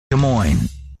Moines.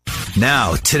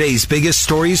 Now, today's biggest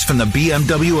stories from the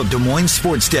BMW of Des Moines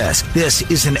Sports Desk. This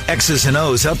is an X's and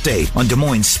O's update on Des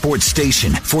Moines Sports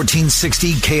Station,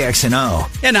 1460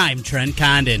 KXNO. And I'm Trent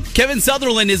Condon. Kevin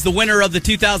Sutherland is the winner of the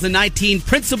 2019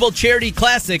 Principal Charity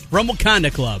Classic from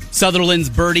Wakanda Club. Sutherland's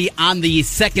birdie on the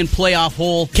second playoff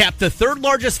hole capped the third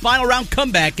largest final round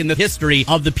comeback in the history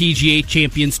of the PGA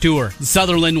Champions Tour.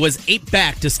 Sutherland was 8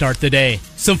 back to start the day.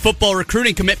 Some football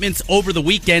recruiting commitments over the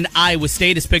weekend. Iowa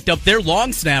State has picked up their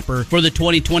long snapper for the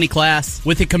 2020 class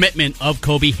with the commitment of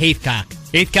Kobe Haithcock.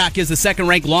 Haithcock is the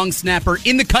second-ranked long snapper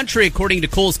in the country, according to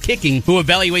Cole's Kicking, who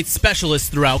evaluates specialists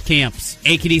throughout camps.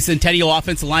 Ankeny Centennial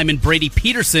offensive lineman Brady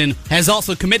Peterson has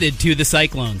also committed to the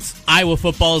Cyclones. Iowa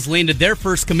football has landed their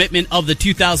first commitment of the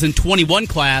 2021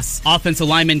 class. Offensive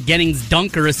lineman Gennings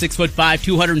Dunker, a 6'5",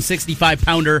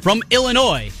 265-pounder from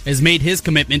Illinois, has made his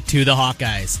commitment to the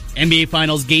Hawkeyes. NBA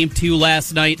Finals Game 2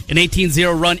 last night. An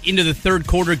 18-0 run into the third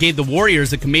quarter gave the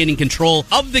Warriors a commanding control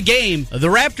of the game. The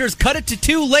Raptors cut it to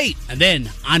 2 late, and then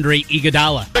Andre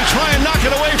Iguodala. They try and knock it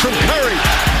away from Curry.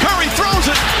 Curry throws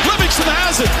it. Livingston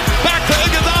has it. Back to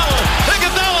Iguodala.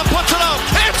 Iguodala puts it up.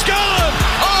 It's gone.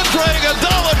 Andre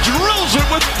Iguodala drills it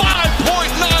with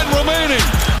 5.9 remaining.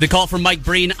 The call from Mike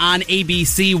Breen on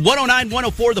ABC.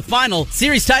 109-104 the final.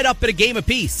 Series tied up at a game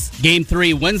apiece. Game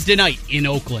 3 Wednesday night in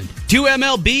Oakland. 2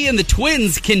 MLB and the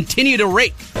Twins continue to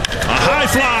rake. A high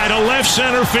fly to left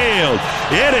center field.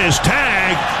 It is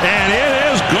tagged and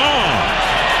it is gone.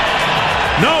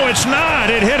 No, it's not.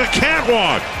 It hit a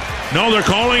catwalk. No, they're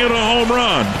calling it a home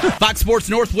run. Fox Sports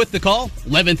North with the call.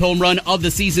 11th home run of the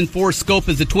season for Scope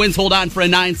as the Twins hold on for a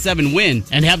 9-7 win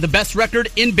and have the best record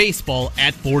in baseball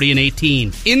at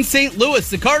 40-18. In St. Louis,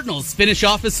 the Cardinals finish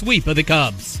off a sweep of the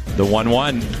Cubs. The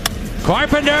 1-1.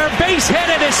 Carpenter, base hit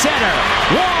into center.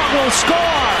 Wong will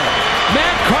score.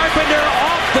 Matt Carpenter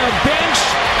off the bench.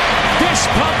 Fist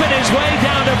pumping his way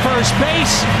down to first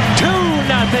base.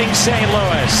 2-0 St.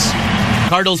 Louis.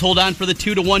 Cardinals hold on for the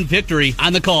 2-1 victory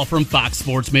on the call from Fox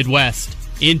Sports Midwest.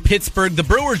 In Pittsburgh, the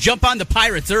Brewers jump on the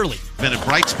Pirates early. Been a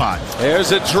bright spot.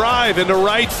 There's a drive into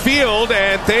right field,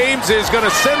 and Thames is going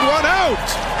to send one out.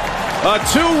 A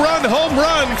 2-run home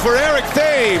run for Eric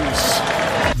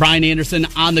Thames. Brian Anderson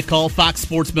on the call, Fox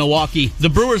Sports Milwaukee. The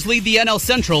Brewers lead the NL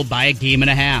Central by a game and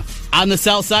a half. On the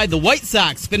south side, the White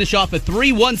Sox finish off a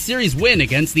 3-1 series win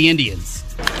against the Indians.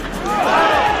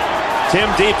 Tim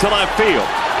deep to left field.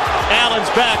 Allen's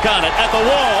back on it at the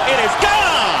wall. It is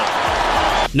gone!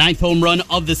 9th home run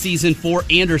of the season for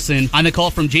Anderson. On the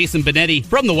call from Jason Benetti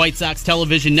from the White Sox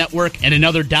television network, and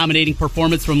another dominating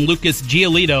performance from Lucas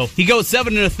Giolito. He goes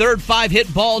 7 1/3,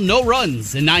 5-hit ball, no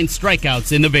runs, and 9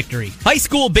 strikeouts in the victory. High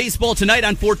school baseball tonight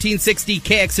on 1460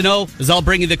 KXNO, as I'll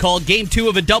bring you the call. Game 2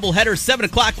 of a doubleheader, 7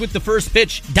 o'clock with the first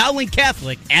pitch. Dowling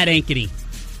Catholic at Ankeny.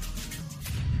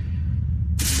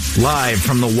 Live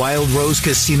from the Wild Rose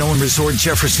Casino and Resort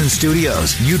Jefferson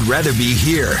Studios. You'd rather be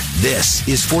here. This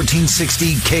is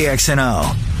 1460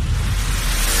 KXNO.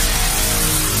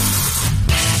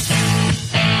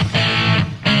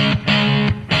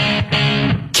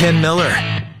 Ken Miller,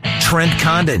 Trent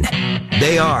Condon.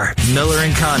 They are Miller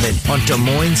and Condon on Des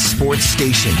Moines Sports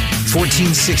Station,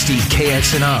 1460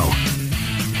 KXNO.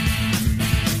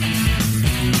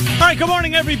 All right, good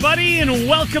morning, everybody, and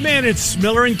welcome in. It's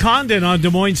Miller and Condon on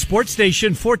Des Moines Sports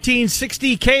Station,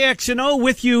 1460 KXNO,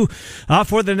 with you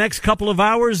for the next couple of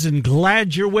hours, and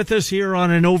glad you're with us here on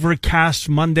an overcast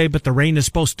Monday, but the rain is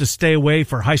supposed to stay away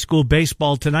for high school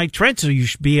baseball tonight, Trent, so you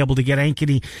should be able to get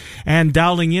Ankeny and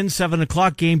Dowling in. 7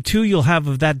 o'clock, game 2, you'll have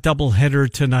of that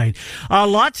doubleheader tonight.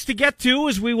 Lots to get to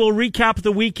as we will recap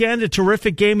the weekend. A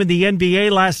terrific game in the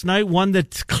NBA last night, one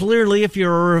that clearly, if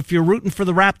you're rooting for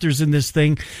the Raptors in this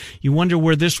thing, you wonder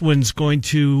where this one's going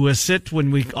to sit when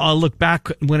we all look back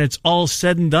when it's all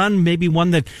said and done. Maybe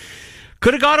one that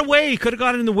could have got away, could have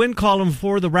got in the win column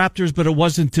for the Raptors, but it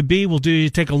wasn't to be. We'll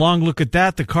take a long look at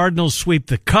that. The Cardinals sweep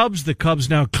the Cubs. The Cubs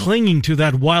now clinging to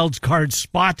that wild card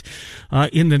spot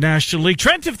in the National League.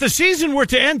 Trent, if the season were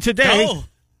to end today... Oh.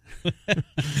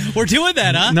 We're doing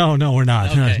that, huh? No, we're not.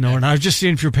 Okay. No, we're not. I was just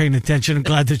seeing if you're paying attention. I'm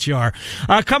glad that you are.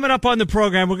 Coming up on the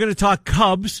program, we're going to talk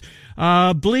Cubs.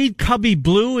 Bleed Cubby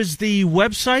Blue is the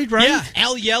website, right? Yeah,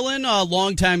 Al Yellen, a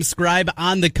longtime scribe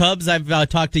on the Cubs. I've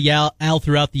talked to Al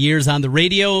throughout the years on the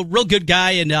radio. Real good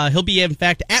guy, and he'll be, in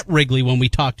fact, at Wrigley when we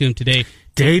talk to him today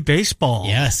Day baseball.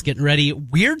 Yes, getting ready.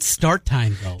 Weird start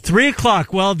time, though. 3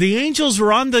 o'clock. Well, the Angels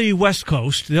were on the West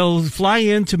Coast. They'll fly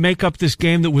in to make up this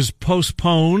game that was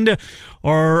postponed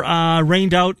or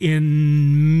rained out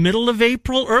in middle of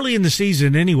April, early in the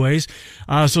season anyways.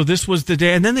 So this was the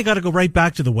day. And then they got to go right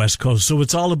back to the West Coast. So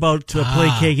it's all about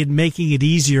placating, making it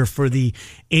easier for the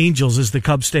Angels as the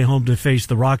Cubs stay home to face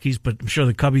the Rockies. But I'm sure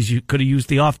the Cubbies could have used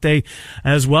the off day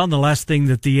as well. And the last thing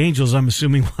that the Angels, I'm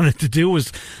assuming, wanted to do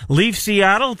was leave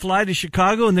Seattle, fly to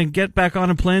Chicago, and then get back on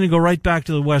a plane and go right back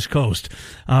to the West Coast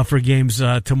for games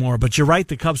tomorrow. But you're right,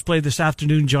 the Cubs play this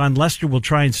afternoon. John Lester will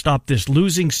try and stop this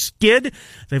losing skid.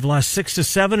 They've lost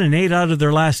 6-7 and 8 out of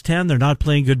their last 10. They're not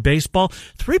playing good baseball.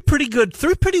 Three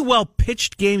pretty well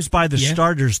pitched games by the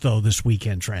starters, though, this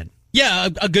weekend, Trent. Yeah,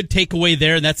 a good takeaway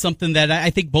there. And that's something that I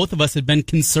think both of us had been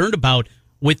concerned about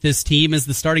with this team, is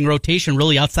the starting rotation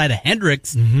really outside of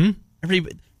Hendricks.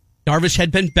 Darvish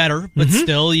had been better, but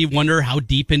still you wonder how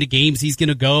deep into games he's going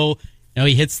to go.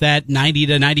 He hits that 90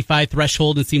 to 95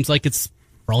 threshold and seems like it's,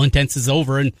 for all intents, is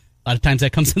over. And a lot of times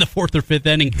that comes in the 4th or 5th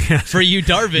inning for you,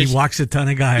 Darvish. He walks a ton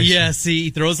of guys. Yes, he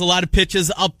throws a lot of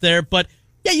pitches up there, but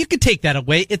yeah, you could take that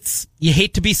away. You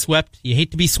hate to be swept. You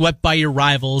hate to be swept by your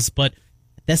rivals, but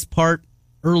this part,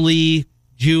 early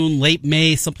June, late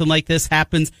May, something like this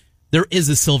happens, there is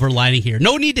a silver lining here.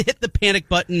 No need to hit the panic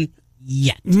button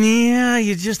yet. Yeah,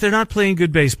 they're not playing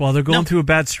good baseball. They're going through a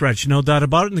bad stretch, no doubt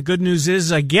about it. And the good news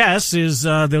is, I guess,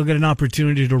 they'll get an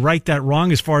opportunity to right that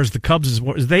wrong as far as the Cubs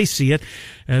as they see it,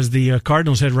 as the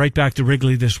Cardinals head right back to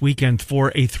Wrigley this weekend for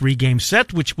a 3-game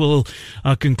set, which will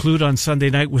conclude on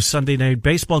Sunday night with Sunday Night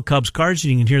Baseball, Cubs Cards.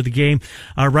 You can hear the game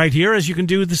right here, as you can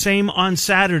do the same on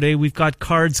Saturday. We've got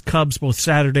Cards Cubs both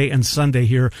Saturday and Sunday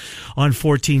here on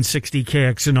 1460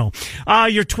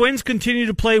 KXNO. Your Twins continue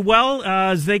to play well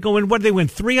as they go in. What did they win?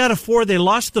 3 out of 4. They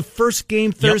lost the first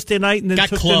game Thursday night and then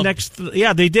took the next.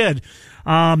 Yeah, they did.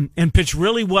 And pitched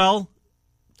really well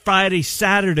Friday,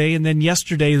 Saturday, and then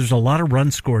yesterday there's a lot of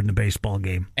runs scored in the baseball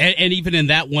game. And even in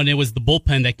that one, it was the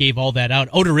bullpen that gave all that out.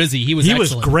 Odorizzi, he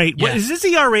was great. Yeah. What, is his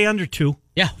ERA under 2?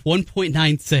 Yeah,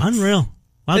 1.96. Unreal.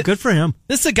 Wow, good for him.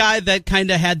 This is a guy that kind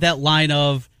of had that line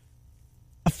of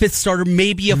a 5th starter,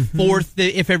 maybe a 4th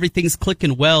if everything's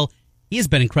clicking well. He has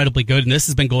been incredibly good, and this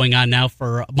has been going on now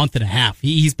for a month and a half.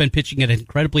 He's been pitching at an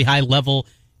incredibly high level.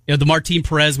 The Martin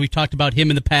Perez, we've talked about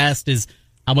him in the past, is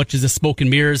how much is this smoke and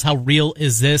mirrors? How real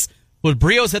is this? Well,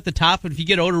 Brio's at the top, and if you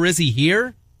get Odorizzi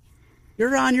here,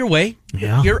 you're on your way.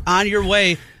 Yeah. You're on your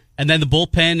way. And then the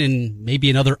bullpen and maybe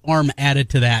another arm added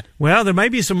to that. Well, there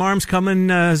might be some arms coming,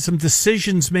 some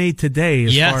decisions made today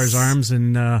as far as arms.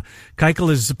 And Keuchel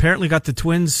has apparently got the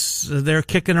Twins, they're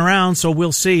kicking around, so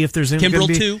we'll see if there's any.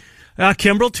 Kimbrel, too.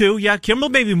 Kimbrel, too. Yeah, Kimbrel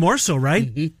maybe more so,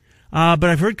 right? But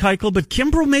I've heard Keuchel, but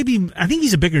Kimbrel maybe, I think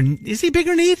he's is he a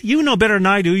bigger need? You know better than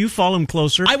I do. You follow him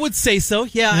closer. I would say so.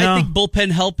 Yeah, I think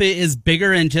bullpen help is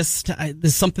bigger, and just, this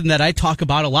is something that I talk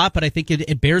about a lot, but I think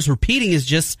it bears repeating, is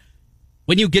just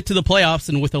when you get to the playoffs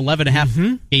and with an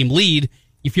 11.5 game lead,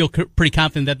 you feel pretty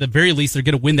confident that at the very least they're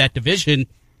going to win that division.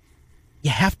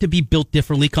 You have to be built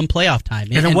differently come playoff time.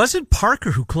 And it wasn't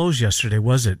Parker who closed yesterday,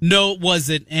 was it? No, it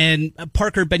wasn't. And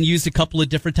Parker had been used a couple of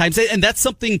different times. And that's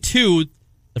something, too,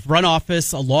 the front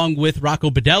office, along with Rocco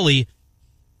Baldelli,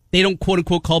 they don't,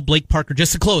 quote-unquote, call Blake Parker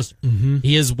just a closer.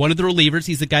 He is one of the relievers.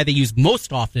 He's the guy they use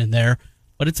most often in there.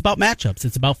 But it's about matchups.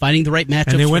 It's about finding the right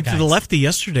matchups. And they went to the lefty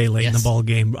yesterday late in the ball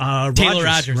game. Taylor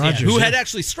Rogers, who had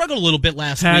actually struggled a little bit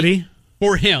last week.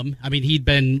 For him, I mean, he'd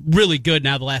been really good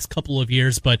now the last couple of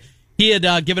years, but he had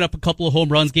given up a couple of home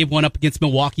runs, gave one up against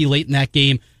Milwaukee late in that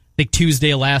game, I think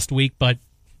Tuesday of last week, but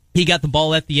he got the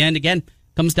ball at the end. Again,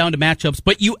 comes down to matchups.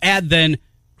 But you add then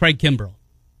Craig Kimbrel.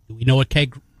 Do we know what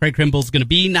Craig Kimbrel's going to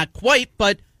be? Not quite,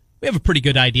 but we have a pretty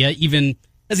good idea, even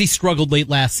as he struggled late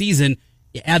last season.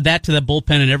 You add that to the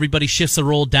bullpen and everybody shifts the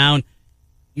role down.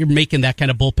 You're making that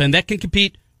kind of bullpen that can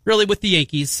compete really with the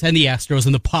Yankees and the Astros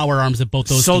and the power arms that both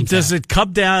those teams does have. It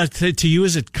come down to you?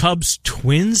 Is it Cubs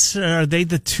Twins? Are they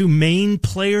the two main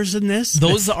players in this?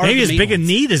 Those are maybe as big a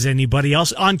need as anybody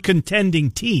else on contending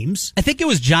teams. I think it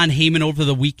was John Heyman over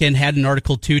the weekend had an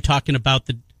article too talking about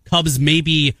the Cubs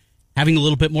maybe having a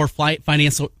little bit more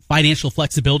financial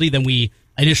flexibility than we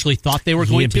initially thought they were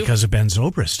going to. Because of Ben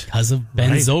Zobrist.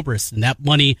 Zobrist. And that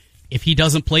money, if he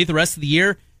doesn't play the rest of the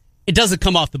year, it doesn't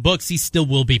come off the books. He still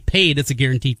will be paid. It's a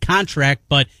guaranteed contract.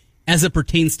 But as it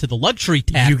pertains to the luxury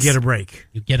tax, you get a break.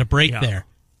 There.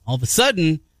 All of a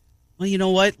sudden, well, you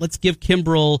know what? Let's give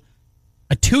Kimbrel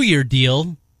a 2-year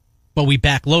deal, but we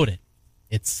backload it.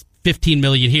 It's $15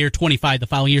 million here, $25 the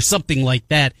following year, something like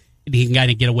that. he can kind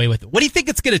of get away with it. What do you think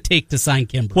it's going to take to sign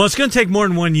Kimbrel? Well, it's going to take more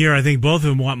than 1 year. I think both of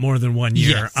them want more than 1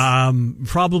 year. Yes.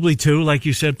 Probably 2, like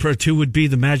you said. 2 would be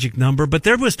the magic number. But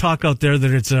there was talk out there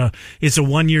that it's a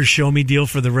 1 year show me deal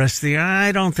for the rest of the year.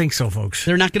 I don't think so, folks.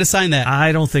 They're not going to sign that.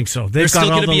 I don't think so. There's got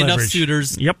still going to be leverage. enough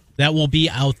suitors Yep. that will be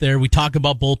out there. We talk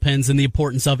about bullpens and the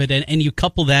importance of it, and you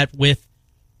couple that with,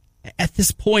 at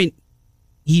this point,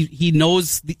 he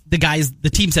knows the guys, the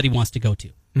teams that he wants to go to.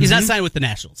 He's not signed with the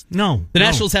Nationals. No. The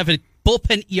Nationals have a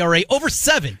bullpen ERA over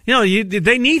 7.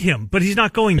 They need him, but he's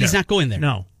not going there. He's not going there.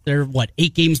 No. They're,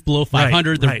 8 games below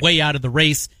 500. They're way out of the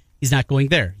race. He's not going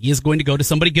there. He is going to go to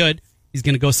somebody good. He's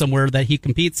going to go somewhere that he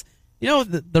competes.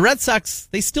 The Red Sox,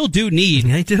 they still do need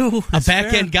a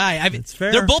back-end guy.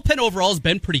 Their bullpen overall has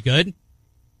been pretty good,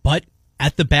 but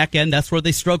at the back end, that's where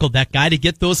they struggled. That guy to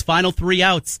get those final 3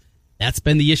 outs. That's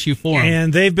been the issue for them.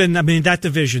 And they've been, that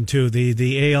division, too,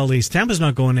 the AL East. Tampa's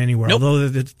not going anywhere, although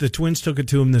the Twins took it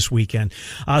to them this weekend.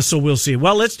 So we'll see.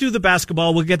 Well, let's do the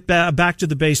basketball. We'll get back to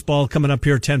the baseball coming up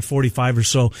here at 10:45 or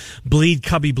so. Bleed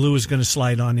Cubby Blue is going to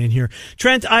slide on in here.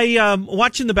 Trent, I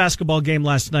watching the basketball game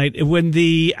last night,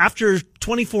 after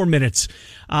 24 minutes,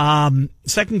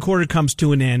 second quarter comes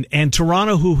to an end, and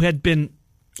Toronto, who had been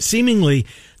seemingly,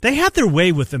 they had their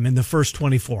way with them in the first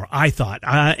 24, I thought.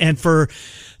 And for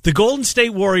the Golden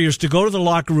State Warriors to go to the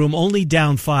locker room only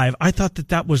down 5, I thought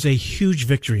that was a huge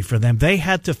victory for them. They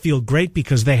had to feel great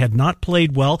because they had not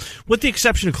played well, with the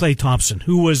exception of Klay Thompson,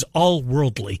 who was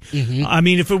all-worldly. Mm-hmm.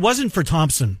 If it wasn't for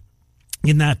Thompson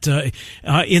in that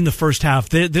in the first half,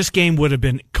 this game would have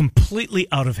been completely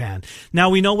out of hand.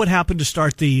 Now we know what happened to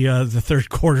start the third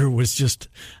quarter was just,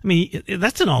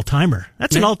 that's an all-timer.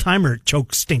 That's an all-timer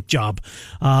choke stink job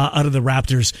out of the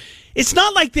Raptors. It's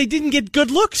not like they didn't get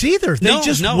good looks either. They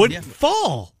wouldn't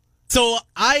fall. So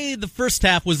the first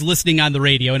half was listening on the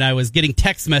radio, and I was getting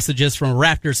text messages from a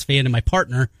Raptors fan, and my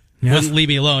partner wouldn't leave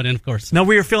me alone. And of course, no,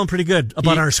 we were feeling pretty good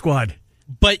about our squad,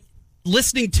 but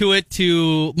listening to it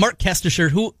to Mark Kestisher,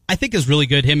 who I think is really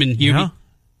good, him and Hugh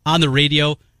on the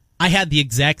radio, I had the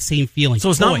exact same feeling. So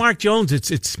it's not Mark Jones,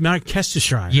 it's Mark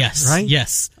Kestisher. Yes. Right?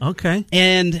 Yes. Okay.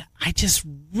 And I just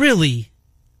really,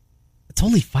 it's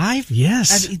only 5?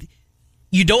 Yes.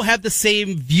 You don't have the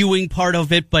same viewing part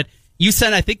of it, but you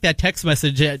sent, I think, that text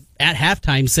message at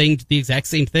halftime saying the exact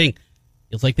same thing.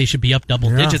 Feels like they should be up double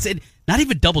digits. Not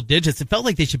even double digits. It felt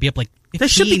like they should be up 15, they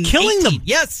should be killing 18. them.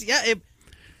 Yes. Yeah.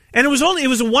 And it was a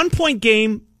 1-point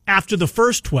game after the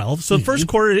first 12. So the first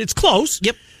quarter, it's close.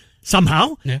 Yep.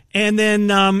 Somehow. Yeah. And then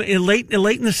late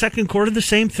in the second quarter, the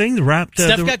same thing.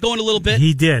 Steph got going a little bit.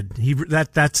 He did.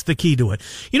 That's the key to it.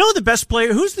 You know the best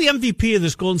player? Who's the MVP of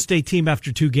this Golden State team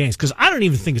after 2 games? Because I don't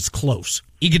even think it's close.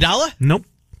 Iguodala? Nope.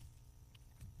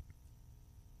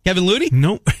 Kevin Looney?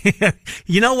 Nope.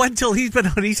 You know what? Until he's been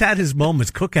out, he's had his moments.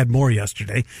 Cook had more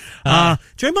yesterday.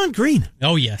 Draymond Green.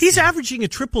 Oh, yes. He's averaging a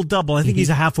triple-double. I think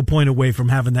he's a half a point away from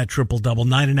having that triple-double,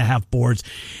 9.5 boards.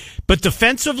 But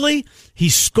defensively,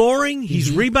 he's scoring.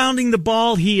 He's rebounding the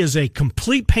ball. He is a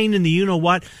complete pain in the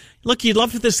you-know-what. Look, you'd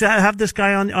love to have this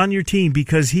guy on your team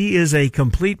because he is a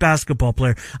complete basketball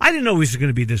player. I didn't know he was going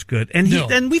to be this good,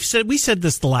 and we said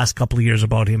this the last couple of years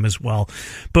about him as well.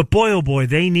 But boy, oh boy,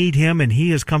 they need him, and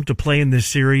he has come to play in this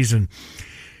series. And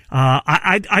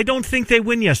I don't think they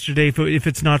win yesterday if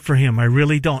it's not for him. I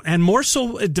really don't, and more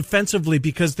so defensively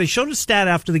because they showed a stat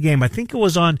after the game. I think it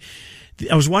was on.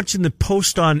 I was watching the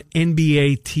post on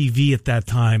NBA TV at that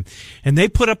time, and they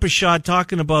put up a shot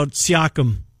talking about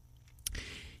Siakam.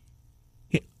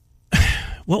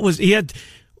 What was he had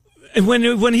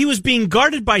when he was being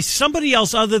guarded by somebody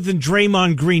else other than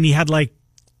Draymond Green? He had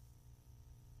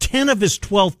 10 of his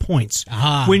 12 points.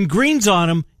 When Green's on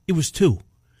him, it was 2.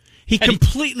 He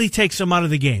completely takes him out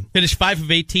of the game. Finished 5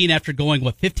 of 18 after going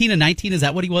 15 of 19. Is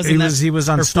that what he was? He was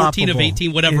unstoppable. Or 14 of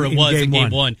 18, whatever it was in game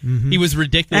one. Mm-hmm. He was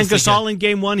ridiculous. And Gasol in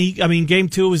game 1. Game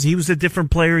 2 he was a different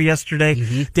player yesterday.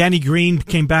 Mm-hmm. Danny Green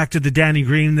came back to the Danny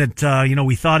Green that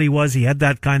we thought he was. He had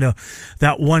that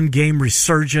that one game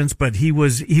resurgence, but he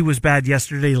was bad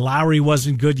yesterday. Lowry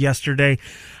wasn't good yesterday.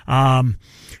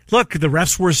 Look, the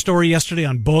refs were a story yesterday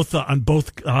on both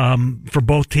for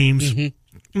both teams.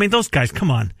 Mm-hmm. Those guys, come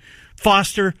on.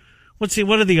 Foster, what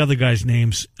are the other guys'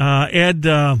 names? Ed.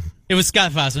 It was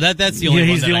Scott Foster. That's the only one.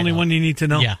 He's the only one you need to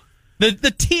know. Yeah.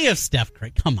 The T of Steph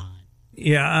Curry. Come on.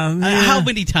 Yeah. How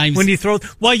many times? When you throw.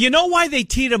 Well, you know why they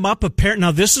teed him up? Apparently,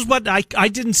 now this is what I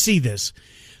didn't see this,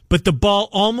 but the ball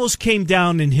almost came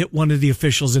down and hit one of the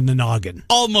officials in the noggin.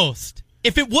 Almost.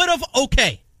 If it would have,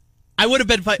 okay. I would have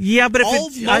been fine. Yeah, but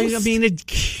I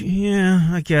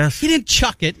guess. He didn't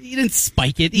chuck it. He didn't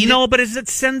spike it. But is it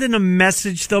sending a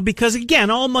message, though? Because,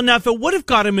 again, if it would have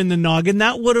got him in the noggin,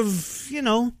 that would have,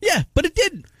 Yeah, but it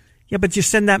did. Yeah, but you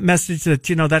send that message that,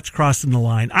 that's crossing the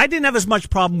line. I didn't have as much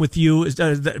problem with you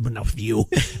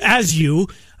as you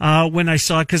when I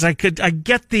saw it, because I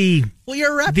get the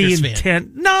you're a Raptors the intent.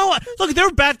 fan. No, look, there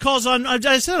were bad calls on.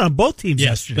 I said on both teams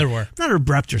yesterday. There were. I'm not a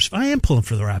Raptors fan. I am pulling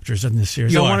for the Raptors in this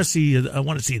series. I want to see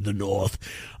the North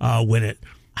win it.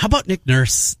 How about Nick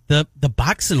Nurse, the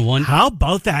boxing one? How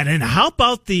about that? And how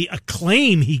about the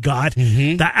acclaim he got,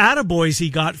 the attaboys he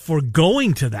got for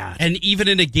going to that? And even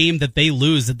in a game that they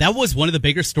lose, that was one of the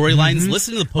bigger storylines.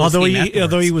 Listen to the post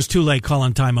although he was too late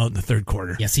calling timeout in the third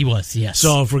quarter. Yes, he was, yes.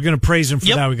 So if we're going to praise him for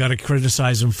that, we got to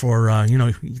criticize him for,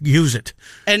 use it.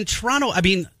 And Toronto,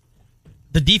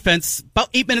 the defense, about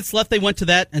 8 minutes left, they went to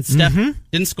that, and Steph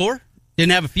didn't score,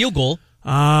 didn't have a field goal.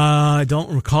 I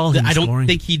don't recall him I don't scoring.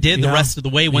 think he did the rest of the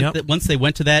way. Once they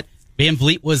went to that, Van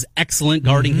Vliet was excellent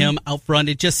guarding him out front.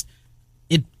 It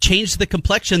changed the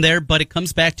complexion there, but it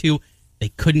comes back to they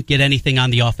couldn't get anything on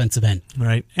the offensive end.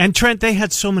 Right. And Trent, they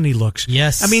had so many looks.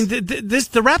 Yes.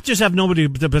 The Raptors have nobody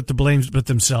but to blame but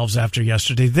themselves after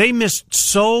yesterday. They missed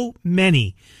so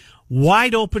many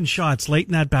wide open shots late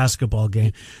in that basketball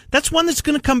game. That's one that's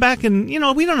going to come back, and we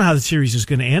don't know how the series is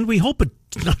going to end. We hope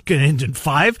it's not going to end in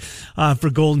 5 for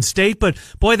Golden State. But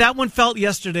boy, that one felt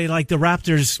yesterday like the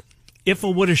Raptors, if a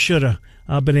woulda, shoulda,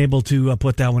 been able to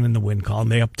put that one in the win column.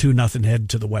 They up 2-0 head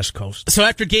to the West Coast. So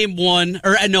after game one,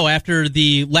 after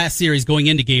the last series going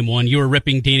into game one, you were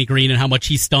ripping Danny Green and how much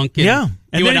he stunk. And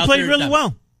and then he played really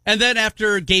well. And then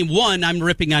after game one, I'm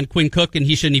ripping on Quinn Cook, and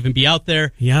he shouldn't even be out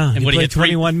there. Yeah, and he played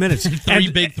 21 minutes. Three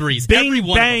big threes. Bing,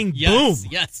 bang, boom.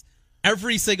 Yes.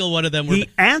 Every single one of them were. He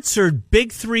answered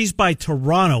big threes by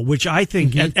Toronto, which I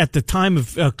think at the time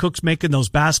of Cook's making those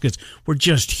baskets were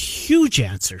just huge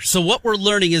answers. So what we're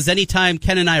learning is anytime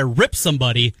Ken and I rip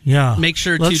somebody, make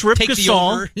sure Let's to rip take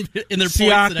Gasol, the over in their points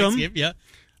Siakam. the next game. Yeah.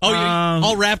 Oh,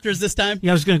 all Raptors this time?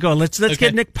 Yeah, I was going to go. Let's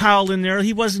get Nick Powell in there.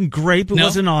 He wasn't great, but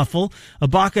wasn't awful.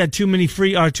 Ibaka had too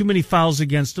many fouls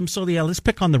against him. So let's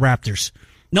pick on the Raptors.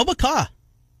 No McCaw.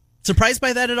 Surprised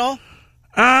by that at all?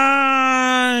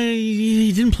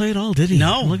 He didn't play at all, did he?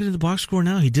 No. I'm looking at the box score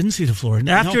now. He didn't see the floor.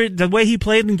 After the way he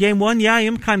played in game one, I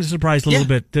am kind of surprised a little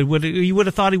bit. You would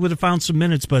have thought he would have found some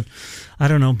minutes, but I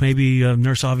don't know. Maybe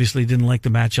Nurse obviously didn't like the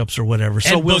matchups or whatever.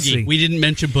 So we'll see. We didn't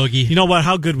mention Boogie. You know what?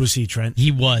 How good was he, Trent?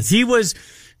 He was.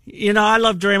 I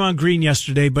love Draymond Green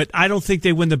yesterday, but I don't think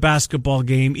they win the basketball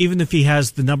game, even if he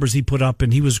has the numbers he put up,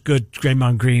 and he was good,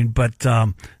 Draymond Green, but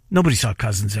nobody saw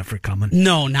Cousins ever coming.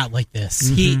 No, not like this.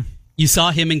 You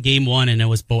saw him in game one, and it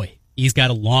was, he's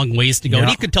got a long ways to go. Yeah.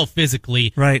 And you could tell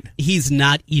physically, he's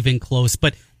not even close.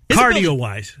 But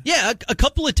cardio-wise. A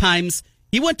couple of times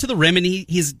he went to the rim, and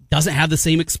he doesn't have the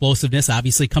same explosiveness,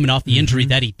 obviously, coming off the injury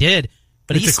that he did.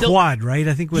 But it's a quad, right?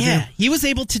 I think with him. He was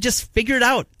able to just figure it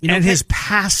out. And his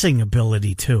passing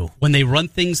ability, too. When they run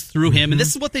things through him, and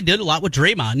this is what they did a lot with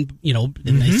Draymond,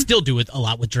 and they still do it a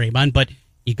lot with Draymond, but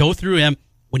you go through him,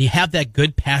 when you have that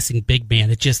good passing big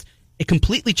man, it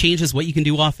completely changes what you can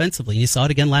do offensively. And you saw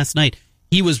it again last night.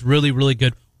 He was really, really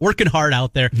good, working hard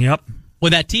out there. Yep.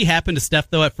 When that tee happened to Steph,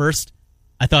 though, at first,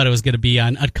 I thought it was going to be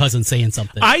on Cousins saying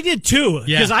something. I did, too,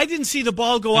 because I didn't see the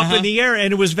ball go up in the air,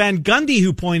 and it was Van Gundy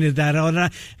who pointed that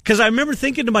out. Because I remember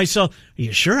thinking to myself, are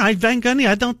you sure? Van Gundy?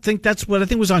 I don't think that's what I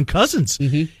think was on Cousins.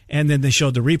 And then they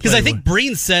showed the replay. Because I think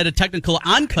Breen said a technical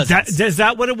on Cousins. Is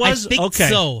that what it was? I think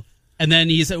so. And then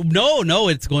he said, no,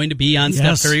 it's going to be on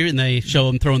Steph Curry, and they show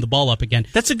him throwing the ball up again.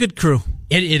 That's a good crew.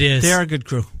 It is. They are a good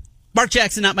crew. Mark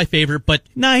Jackson, not my favorite, but...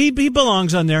 No, he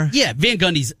belongs on there. Yeah, Van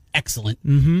Gundy's excellent.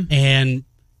 And,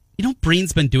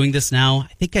 Breen's been doing this now.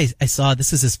 I think I saw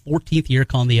this is his 14th year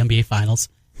calling the NBA Finals.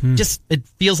 Just, it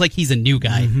feels like he's a new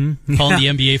guy calling the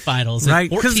NBA Finals. Right.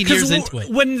 14 years into it.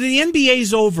 When the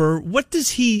NBA's over, what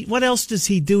else does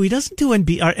he do? He doesn't do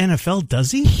NFL, does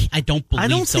he? I don't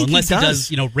believe so. Unless he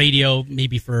does, radio,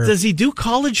 maybe for... Does he do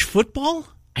college football?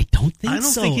 I don't think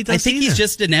so. I don't think he does I think either. he's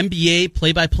just an NBA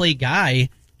play-by-play guy.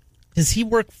 Does he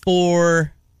work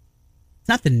for... It's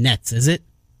not the Nets, is it?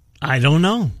 I don't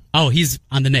know. Oh, he's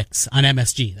on the Knicks, on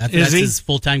MSG. That's his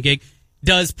full-time gig.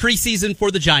 Does preseason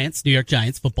for the Giants, New York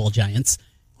Giants, football Giants.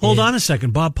 Hold on a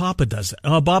second. Bob Papa does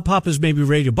that. Bob Papa's maybe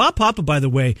radio. Bob Papa, by the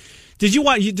way, did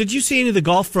you see any of the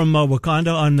golf from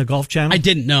Wakanda on the Golf Channel? I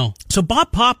didn't know. So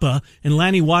Bob Papa and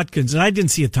Lanny Watkins, and I didn't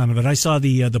see a ton of it. I saw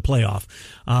the playoff.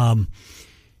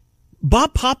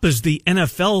 Bob Papa's the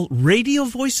NFL radio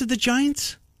voice of the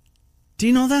Giants. Do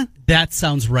you know that? That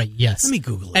sounds right, yes. Let me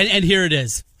Google it. And here it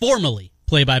is. Formally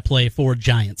play-by-play for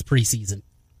Giants preseason.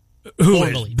 Who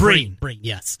formally, is? Breen,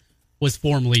 yes. Was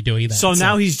formally doing that. So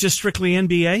now he's just strictly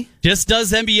NBA? Just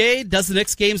does NBA, does the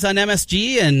Knicks games on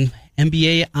MSG, and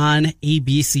NBA on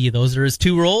ABC. Those are his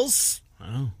two roles.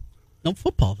 Wow. No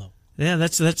football, though. Yeah,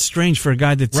 that's strange for a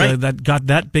guy that's Right. that got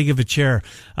that big of a chair.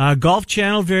 Golf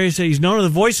Channel, he's known as the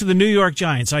voice of the New York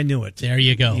Giants. I knew it. There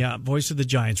you go. Yeah, voice of the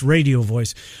Giants, radio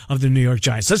voice of the New York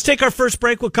Giants. Let's take our first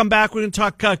break. We'll come back. We're going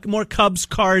to talk more Cubs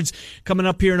cards coming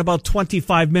up here in about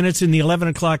 25 minutes. In the 11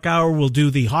 o'clock hour, we'll do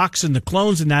the Hawks and the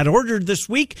Clones in that order this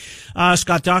week.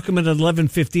 Scott Document at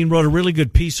 11:15 wrote a really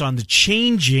good piece on the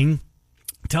changing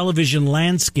television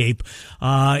landscape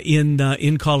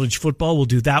in college football. We'll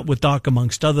do that with Doc,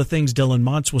 amongst other things. Dylan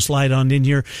Montz will slide on in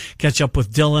here, catch up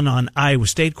with Dylan on Iowa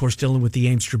State. Of course, Dylan with the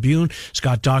Ames Tribune,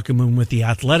 Scott Document with the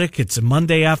Athletic. It's a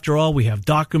Monday after all. We have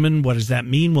Document. What does that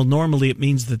mean? Well, normally it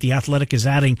means that the Athletic is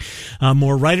adding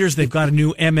more writers. They've got a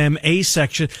new MMA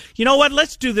section. You know what?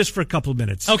 Let's do this for a couple of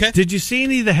minutes. Okay. Did you see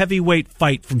any of the heavyweight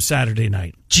fight from Saturday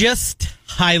night? Just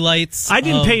highlights. I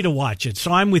didn't pay to watch it,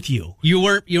 so I'm with you. You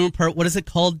weren't part. What is it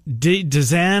called?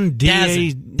 Dazzle.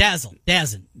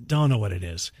 Don't know what it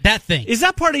is. That thing. Is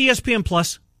that part of ESPN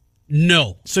Plus?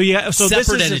 No. So Separate this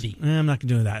is entity. I'm not going to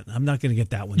do that. I'm not going to get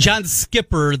that one. John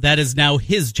Skipper, that is now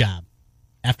his job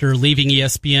after leaving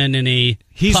ESPN in a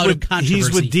cloud of controversy.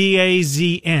 He's with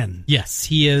DAZN. Yes,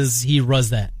 he is. He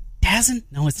runs that. Dazzin?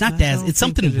 No, it's not Dazzin. It's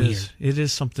something weird. It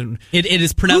is something. It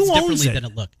is pronounced Who owns differently than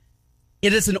it looked.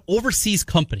 It is an overseas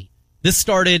company. This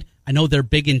started, I know they're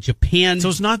big in Japan. So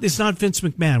it's not Vince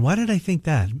McMahon. Why did I think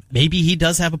that? Maybe he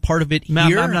does have a part of it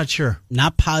here. I'm not sure.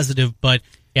 Not positive, but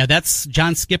yeah, that's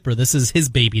John Skipper. This is his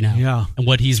baby now. Yeah. And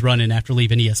what he's running after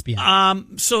leaving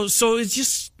ESPN. So it's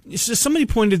just somebody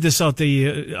pointed this out.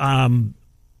 Trent,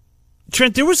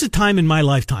 there was a time in my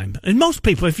lifetime, and most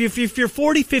people, if you're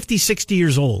 40, 50, 60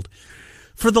 years old,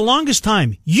 for the longest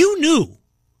time, you knew.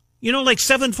 You know, like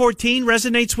 714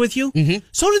 resonates with you? Mm-hmm.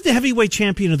 So did the heavyweight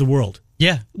champion of the world.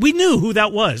 Yeah. We knew who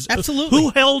that was. Absolutely. Who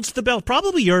holds the belt?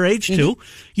 Probably your age, too.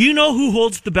 Mm-hmm. You know who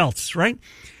holds the belts, right?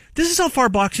 This is how far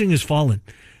boxing has fallen.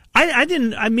 I'd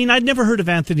never heard of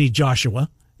Anthony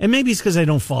Joshua. And maybe it's because I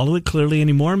don't follow it clearly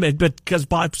anymore, but because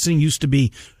boxing used to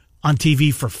be on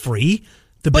TV for free.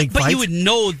 Big fights. But you would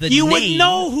know the name. You would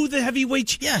know who the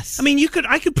heavyweight... Yes. I mean,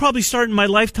 I could probably start in my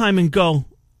lifetime and go,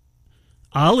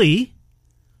 Ali...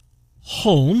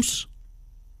 Holmes,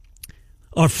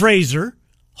 or Fraser,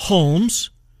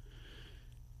 Holmes,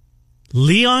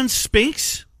 Leon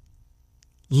Spinks,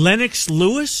 Lennox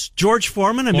Lewis, George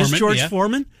Foreman. I miss George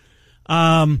Foreman.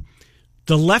 The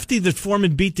lefty that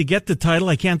Foreman beat to get the title,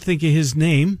 I can't think of his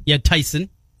name. Yeah, Tyson.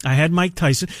 I had Mike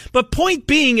Tyson. But point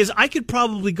being is I could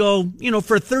probably go,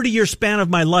 for a 30-year span of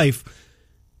my life.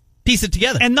 Piece it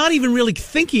together. And not even really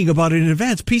thinking about it in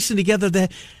advance, piecing together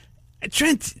that...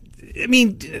 Trent... I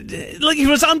mean, look, it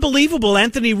was unbelievable.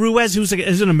 Anthony Ruiz, who's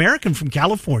an American from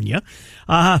California,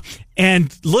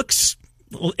 and looks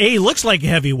like a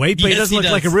heavyweight, but he doesn't look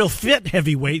like a real fit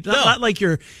heavyweight. No. Not like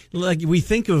we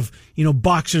think of,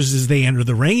 boxers as they enter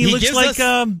the ring. He looks like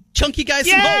chunky guys.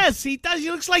 Yes, he does. He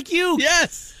looks like you.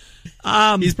 Yes.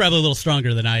 He's probably a little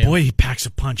stronger than I am. Boy, he packs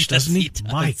a punch, doesn't he?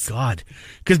 My God.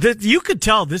 Because you could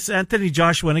tell this Anthony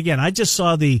Joshua, and again, I just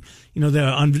saw the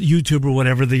on YouTube or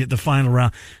whatever, the final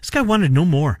round. This guy wanted no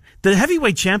more. The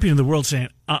heavyweight champion of the world saying,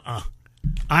 I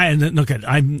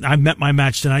met my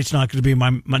match tonight. It's not going to be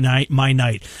my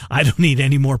night. I don't need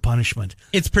any more punishment.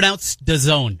 It's pronounced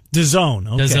DAZN. DAZN.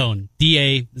 Okay.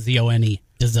 DAZN. DAZONE.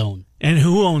 DAZN. And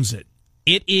who owns it?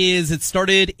 It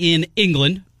started in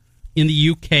England, in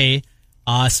the UK,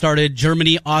 started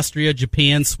Germany, Austria,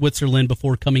 Japan, Switzerland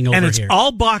before coming over here. And it's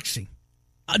all boxing.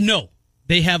 No.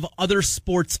 They have other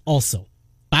sports also.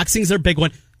 Boxing's their big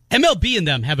one. MLB and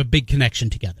them have a big connection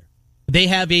together. They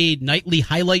have a nightly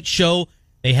highlight show.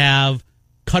 They have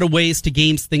cutaways to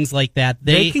games, things like that.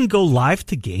 They can go live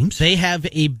to games? They have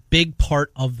a big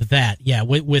part of that, yeah,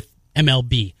 with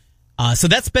MLB. So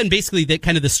that's been basically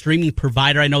the streaming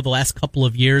provider. I know the last couple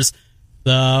of years,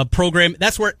 the program,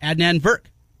 that's where Adnan Virk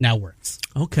now works.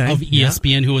 Okay. Of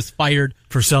ESPN, who was fired.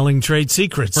 For selling trade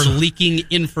secrets. For leaking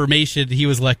information. He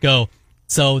was let go.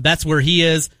 So that's where he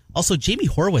is. Also, Jamie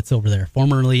Horowitz over there,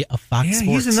 formerly of Fox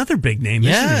Sports. He's another big name,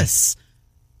 yes.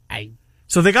 Isn't he?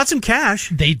 So they got some cash.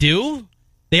 They do.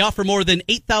 They offer more than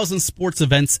 8,000 sports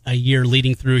events a year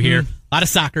leading through here. A lot of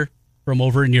soccer from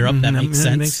over in Europe. That makes sense.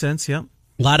 That makes sense, yep.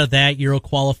 A lot of that, Euro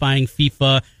qualifying,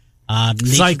 FIFA.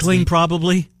 Cycling,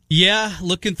 probably. Yeah,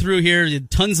 looking through here,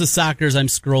 tons of soccers I'm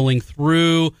scrolling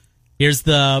through. Here's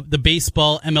the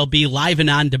baseball, MLB, live and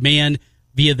on demand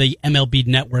via the MLB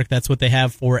network. That's what they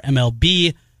have for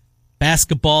MLB.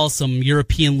 Basketball, some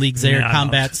European leagues there,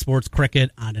 combat sports, cricket,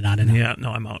 on and on and on. Yeah,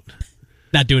 no, I'm out.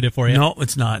 Not doing it for you. No,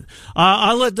 it's not.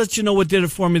 I'll let you know what did it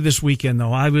for me this weekend,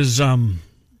 though. I was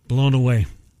blown away.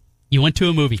 You went to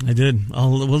a movie. I did.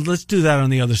 Well, let's do that on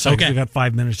the other side. Okay. We got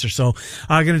 5 minutes or so.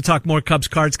 I'm going to talk more Cubs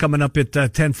cards coming up at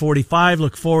 10:45.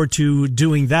 Look forward to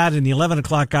doing that in the 11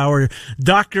 o'clock hour.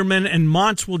 Dockerman and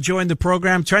Montz will join the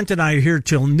program. Trent and I are here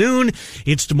till noon.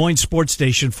 It's Des Moines Sports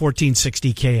Station,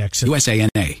 1460 KXNO.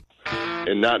 USANA.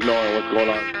 And not knowing what's going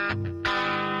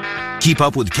on. Keep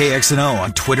up with KXNO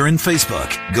on Twitter and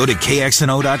Facebook. Go to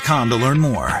KXNO.com to learn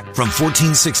more. From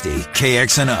 1460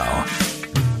 KXNO.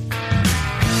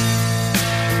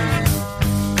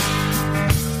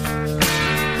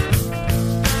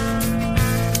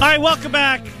 All right, welcome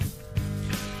back.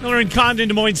 Miller and Condon,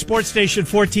 Des Moines Sports Station,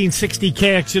 1460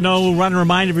 KXNO. Want to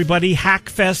remind everybody,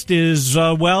 Hackfest is,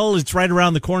 it's right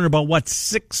around the corner, about,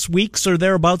 6 weeks or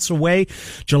thereabouts away.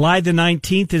 July the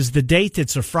 19th is the date.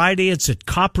 It's a Friday. It's at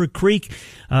Copper Creek.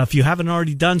 If you haven't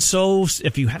already done so,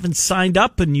 if you haven't signed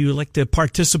up and you like to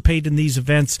participate in these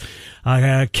events,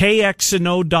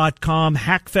 KXNO.com,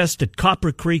 Hackfest at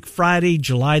Copper Creek, Friday,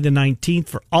 July the 19th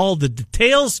for all the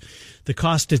details, the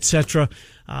cost, etc.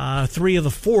 3 of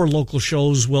the 4 local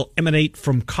shows will emanate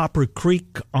from Copper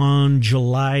Creek on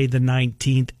July the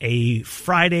 19th, a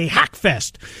Friday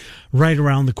Hackfest right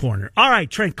around the corner. All right,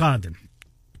 Trent Condon.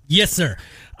 Yes, sir.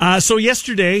 So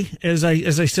yesterday, as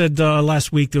I said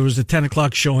last week, there was a 10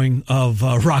 o'clock showing of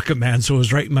Rocket Man, so it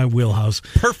was right in my wheelhouse.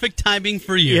 Perfect timing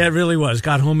for you. Yeah, it really was.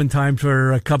 Got home in time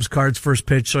for Cubs cards first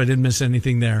pitch, so I didn't miss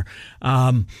anything there.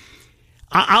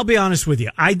 I'll be honest with you.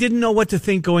 I didn't know what to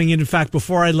think going in. In fact,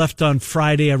 before I left on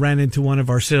Friday, I ran into one of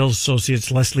our sales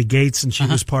associates, Leslie Gates, and she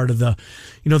was part of the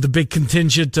big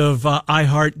contingent of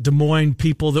iHeart Des Moines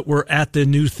people that were at the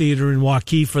new theater in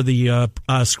Waukee for the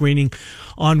screening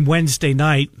on Wednesday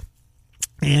night.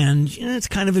 And it's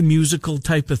kind of a musical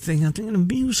type of thing. I'm thinking, a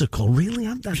musical? Really?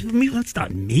 That's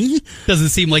not me. Doesn't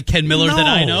seem like Ken Miller that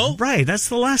I know. Right. That's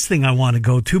the last thing I want to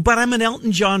go to. But I'm an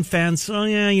Elton John fan, so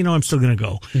yeah, I'm still going to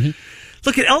go. Mm-hmm.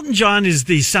 Look, Elton John is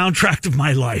the soundtrack of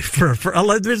my life.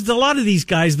 There's a lot of these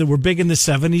guys that were big in the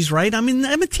 70s, right? I mean,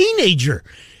 I'm a teenager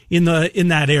in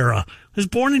that era. I was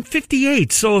born in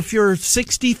 58. So if you're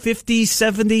 60, 50,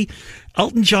 70,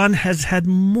 Elton John has had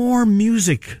more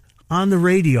music on the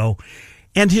radio,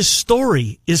 and his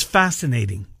story is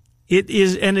fascinating. It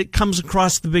is, and it comes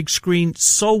across the big screen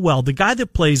so well. The guy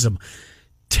that plays him,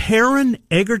 Taron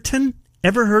Egerton.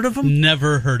 Ever heard of him?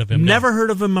 Never heard of him. Never heard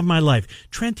of him in my life.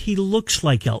 Trent, he looks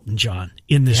like Elton John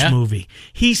in this movie.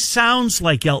 He sounds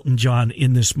like Elton John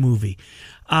in this movie.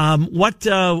 What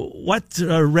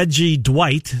Reggie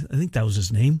Dwight, I think that was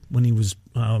his name when he was,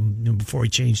 before he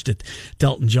changed it to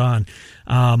Elton John.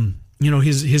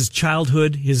 His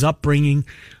childhood, his upbringing.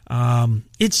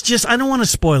 It's just, I don't want to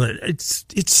spoil it.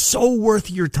 It's so worth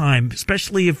your time,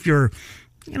 especially if you're,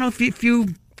 if you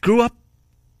grew up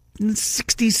in the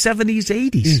 60s,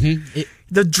 70s, 80s. Mm-hmm.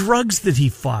 The drugs that he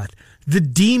fought, the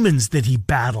demons that he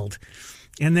battled,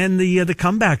 and then the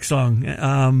comeback song,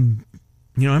 I'm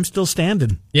Still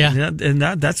Standing. Yeah. And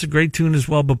that's a great tune as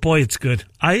well, but boy, it's good.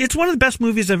 It's one of the best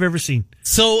movies I've ever seen.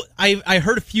 So I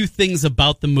heard a few things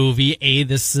about the movie.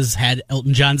 This has had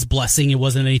Elton John's blessing. It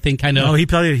wasn't anything kind of... No,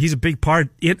 he's a big part.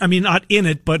 Not in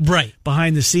it, but right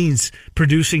behind the scenes,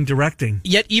 producing, directing.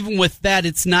 Yet even with that,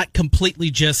 it's not completely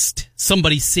just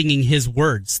somebody singing his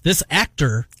words. This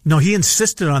actor... No, he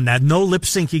insisted on that. No lip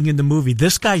syncing in the movie.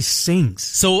 This guy sings.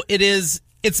 So it's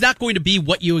not going to be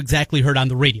what you exactly heard on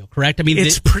the radio, correct? I mean,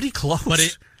 it's pretty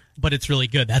close. But it's really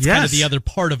good. That's kind of the other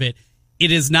part of it.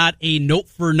 It is not a note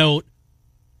for note,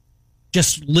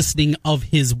 just listening of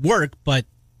his work, but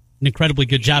an incredibly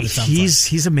good job, it sounds like.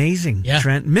 He's amazing, yeah.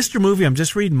 Trent. Mr. Movie, I'm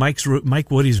just reading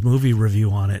Mike Woody's movie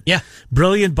review on it. Yeah.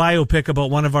 Brilliant biopic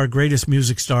about one of our greatest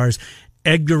music stars.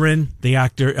 Egerin, the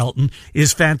actor, Elton,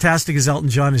 is fantastic as Elton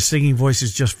John. His singing voice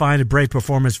is just fine. A great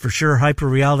performance for sure.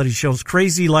 Hyper-reality shows,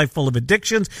 crazy life full of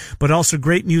addictions, but also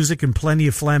great music and plenty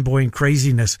of flamboyant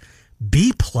craziness.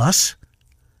 B+? I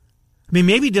mean,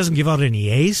 maybe he doesn't give out any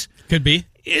A's. Could be.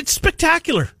 It's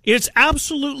spectacular. It's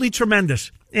absolutely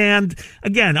tremendous. And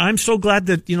again, I'm so glad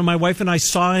that, my wife and I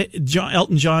saw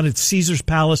Elton John at Caesar's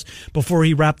Palace before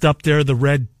he wrapped up there. The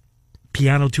Red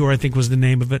Piano Tour, I think was the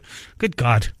name of it. Good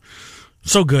God.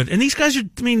 So good. And these guys are,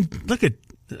 look at,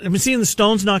 I've been seeing the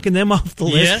Stones knocking them off the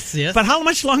list. Yes. But how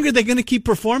much longer are they going to keep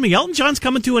performing? Elton John's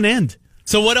coming to an end.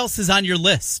 So what else is on your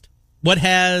list?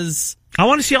 I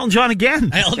want to see Elton John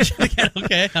again.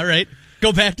 Okay, all right.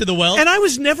 Go back to the well. And I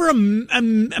was never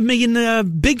a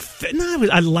big fan. No,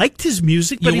 I liked his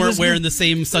music. But you weren't wearing the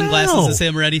same sunglasses as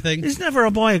him or anything? He's never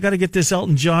a boy. I got to get this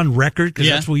Elton John record because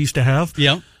that's what we used to have.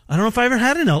 Yeah. I don't know if I ever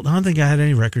had an Elton. I don't think I had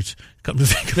any records. Come to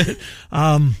think of it.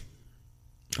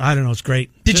 I don't know. It's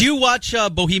great. Did you watch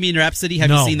Bohemian Rhapsody? Have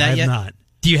you seen that yet? No, I have not.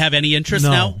 Do you have any interest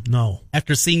now? No.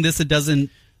 After seeing this, it doesn't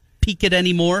pique it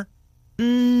anymore?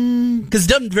 Because it's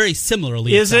done very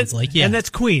similarly, it sounds like. Yeah. And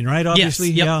that's Queen, right? Obviously,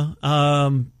 yes, yep. Yeah.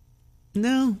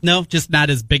 No. No, just not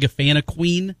as big a fan of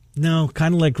Queen? No,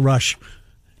 kind of like Rush.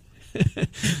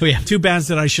 Yeah. Two bands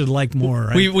that I should like more,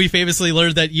 right? We famously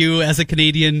learned that you, as a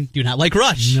Canadian, do not like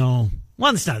Rush. No.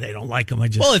 Well, it's not they don't like them.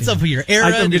 It's up for your era.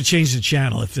 I'm going to change the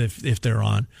channel if they're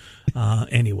on.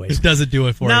 Anyways. It doesn't do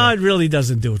it for you. No, it really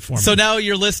doesn't do it for me. So now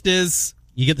your list is,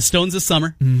 you get the Stones this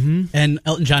summer, and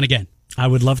Elton John again. I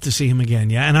would love to see him again,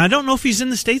 yeah. And I don't know if he's in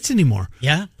the States anymore.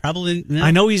 Yeah, probably. No.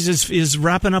 I know he's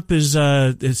wrapping up his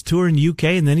tour in the UK,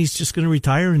 and then he's just going to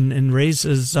retire and raise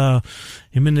his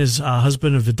him and his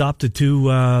husband have adopted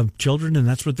 2 children, and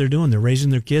that's what they're doing. They're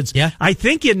raising their kids. Yeah. I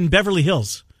think in Beverly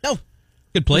Hills. Oh,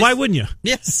 good place. Why wouldn't you?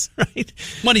 Yes. Right?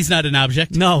 Money's not an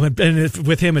object. No, and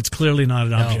with him, it's clearly not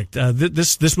an object.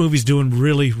 This movie's doing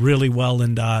really, really well,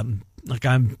 and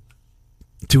I'm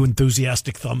 2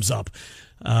 enthusiastic thumbs up.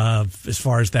 As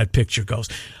far as that picture goes.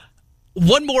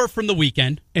 One more from the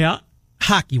weekend. Yeah.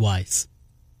 Hockey-wise.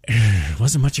 It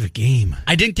wasn't much of a game.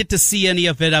 I didn't get to see any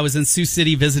of it. I was in Sioux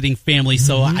City visiting family,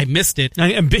 so I missed it.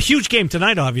 A huge game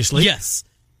tonight, obviously. Yes.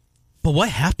 But what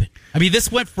happened? I mean,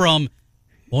 this went from,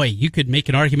 you could make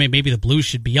an argument maybe the Blues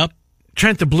should be up.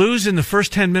 Trent, the Blues in the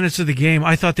first 10 minutes of the game,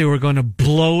 I thought they were going to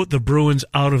blow the Bruins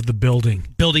out of the building.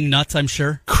 Building nuts, I'm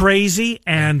sure. Crazy,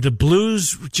 and the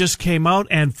Blues just came out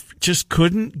and just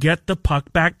couldn't get the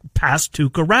puck back past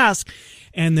Tuukka Rask.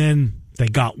 And then they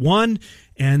got one,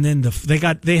 and then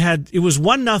it was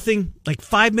 1-0, like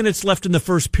 5 minutes left in the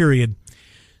first period.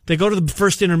 They go to the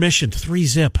first intermission,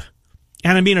 3-0.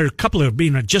 And I mean, a couple of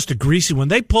just a greasy one.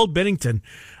 They pulled Binnington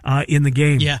in the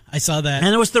game. Yeah, I saw that.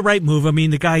 And it was the right move. I mean,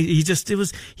 the guy,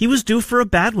 he was due for a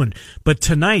bad one. But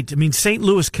tonight, I mean, St.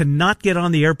 Louis cannot get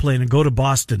on the airplane and go to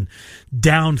Boston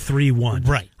down 3-1.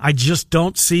 Right. I just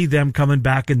don't see them coming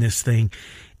back in this thing.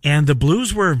 And the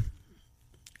Blues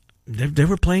they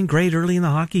were playing great early in the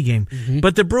hockey game. Mm-hmm.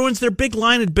 But the Bruins, their big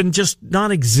line had been just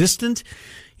non-existent.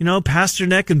 You know,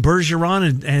 Pasternak and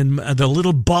Bergeron and the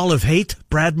little ball of hate,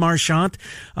 Brad Marchand.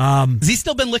 Has he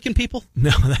still been licking people?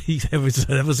 No,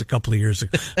 that was a couple of years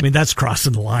ago. I mean, that's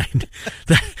crossing the line.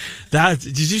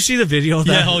 Did you see the video of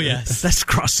that? Yeah, oh yes. That's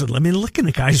crossing. I mean, look in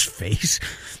the guy's face.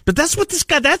 But that's what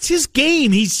that's his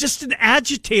game. He's just an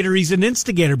agitator. He's an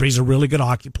instigator, but he's a really good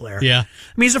hockey player. Yeah.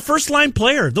 I mean, he's a first-line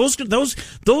player. Those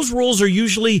roles are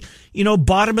usually,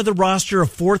 bottom of the roster, a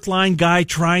fourth-line guy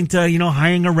trying to,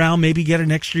 hang around, maybe get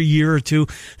an extra year or two.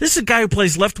 This is a guy who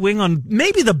plays left wing on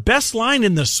maybe the best line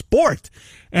in the sport,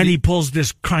 and he pulls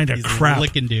this kind of crap.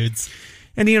 Licking dudes.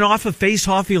 And off a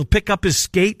face-off, he'll pick up his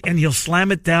skate and he'll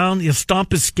slam it down. He'll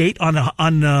stomp his skate on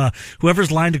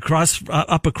whoever's lined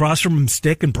up across from him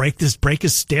stick and break his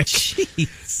stick.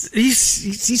 Jeez.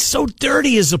 He's so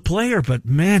dirty as a player, but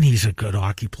man, he's a good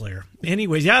hockey player.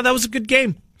 Anyways, yeah, that was a good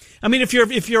game. I mean, if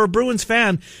you're a Bruins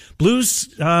fan, Blues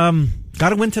got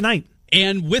to win tonight.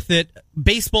 And with it,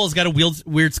 baseball's got a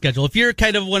weird schedule. If you're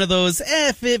kind of one of those,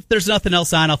 if there's nothing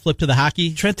else on, I'll flip to the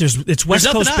hockey. Trent, it's West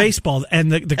Coast baseball, and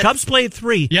the Cubs play at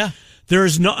 3. Yeah.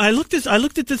 There's no. I looked at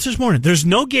this morning. There's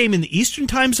no game in the Eastern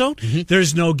time zone. Mm-hmm.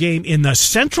 There's no game in the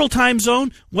Central time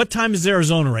zone. What time is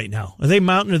Arizona right now? Are they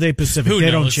Mountain or are they Pacific? Who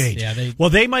knows? Don't change. Yeah,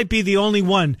 they might be the only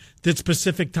one that's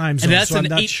Pacific time zone. And that's so an I'm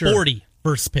not 8:40 sure.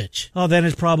 first pitch. Oh, then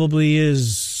it probably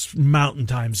is Mountain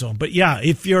time zone. But yeah,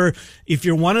 if you're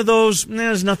one of those,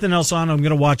 there's nothing else on. I'm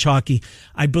going to watch hockey.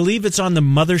 I believe it's on the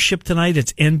mothership tonight.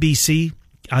 It's NBC.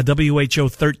 WHO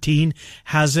 13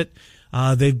 has it.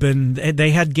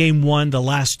 They had game 1. The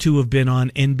last 2 have been on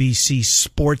NBC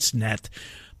Sportsnet,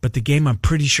 but the game I'm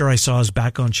pretty sure I saw is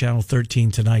back on channel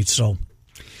 13 tonight. So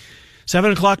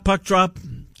 7:00 puck drop.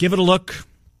 Give it a look.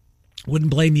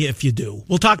 Wouldn't blame you if you do.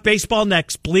 We'll talk baseball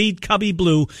next. Bleed Cubby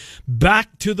Blue.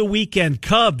 Back to the weekend.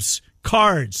 Cubs,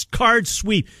 Cards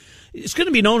sweep. It's going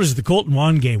to be known as the Colton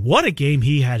Wong game. What a game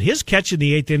he had. His catch in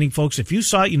the 8th inning, folks. If you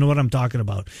saw it, you know what I'm talking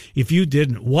about. If you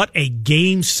didn't, what a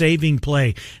game-saving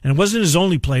play. And it wasn't his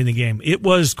only play in the game. It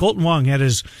was Colton Wong had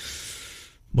his...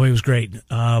 Boy, he was great.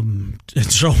 And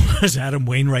so was Adam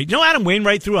Wainwright. Adam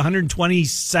Wainwright threw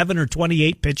 127 or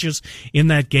 28 pitches in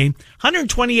that game.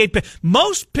 128,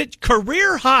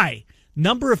 career high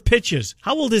number of pitches.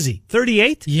 How old is he?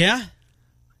 38? Yeah.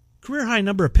 Career high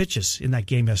number of pitches in that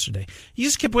game yesterday. He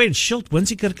just kept waiting. Schilt, when's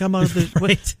he going to come out of the...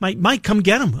 Right. Mike, come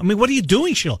get him. I mean, what are you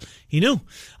doing, Schilt? He knew.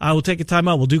 We'll take a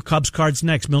timeout. We'll do Cubs Cards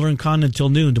next. Miller and Condon until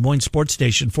noon. Des Moines Sports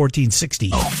Station, 1460.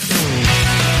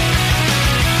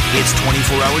 It's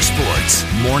 24-hour sports,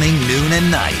 morning, noon, and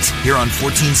night, here on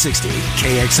 1460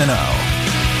 KXNO.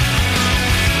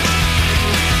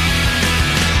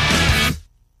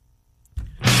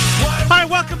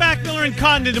 Miller and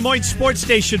Condon, Des Moines Sports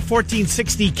Station,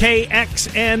 1460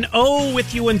 KXNO,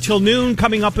 with you until noon.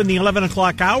 Coming up in the 11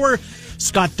 o'clock hour,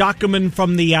 Scott Dockman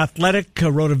from The Athletic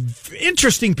wrote an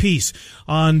interesting piece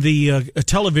on the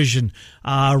television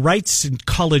rights in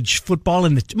college football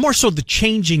and more so the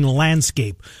changing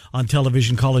landscape on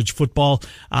television college football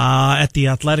at The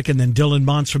Athletic. And then Dylan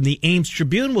Mons from the Ames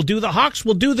Tribune. We'll do the Hawks,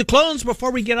 we'll do the Clones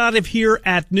before we get out of here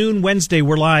at noon Wednesday.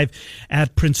 We're live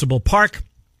at Principal Park.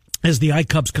 As the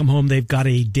iCubs come home, they've got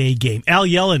a day game. Al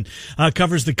Yellen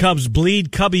covers the Cubs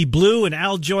Bleed Cubby Blue, and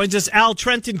Al joins us. Al,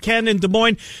 Trenton, Ken, and Des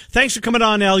Moines. Thanks for coming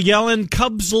on, Al Yellen.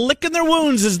 Cubs licking their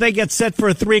wounds as they get set for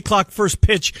a 3 o'clock first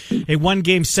pitch, a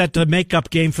one-game set makeup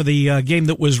game for the game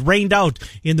that was rained out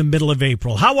in the middle of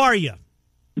April. How are you?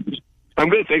 I'm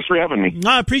good. Thanks for having me.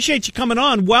 I appreciate you coming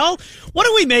on. Well, what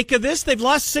do we make of this? They've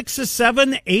lost 6 of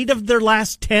 7, 8 of their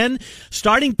last 10.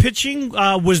 Starting pitching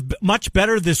was much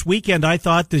better this weekend, I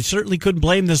thought. They certainly couldn't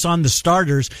blame this on the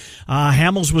starters.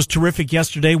 Hamels was terrific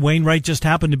yesterday. Wainwright just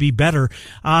happened to be better.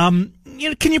 Can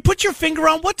you put your finger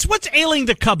on what's ailing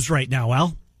the Cubs right now,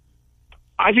 Al?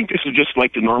 I think this is just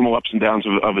like the normal ups and downs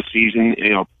of a season.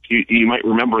 You might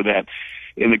remember that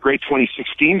in the great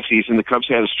 2016 season, the Cubs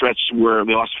had a stretch where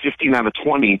they lost 15 out of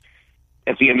 20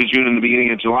 at the end of June and the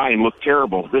beginning of July and looked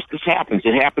terrible. This happens.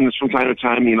 It happens from time to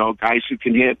time. Guys who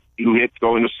hit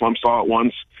go into slumps all at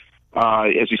once.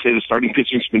 As you say, the starting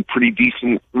pitching's been pretty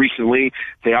decent recently.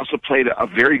 They also played a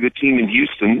very good team in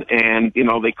Houston, and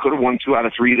they could have won 2 out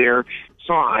of 3 there.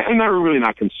 So I'm really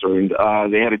not concerned.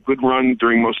 They had a good run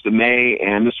during most of May,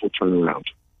 and this will turn around.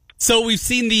 So we've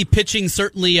seen the pitching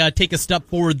certainly take a step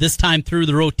forward this time through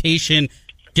the rotation.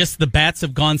 Just the bats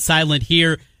have gone silent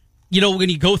here.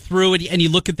 When you go through it and you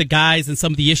look at the guys and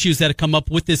some of the issues that have come up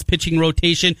with this pitching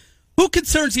rotation, who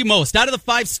concerns you most? Out of the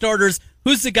 5 starters,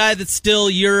 who's the guy that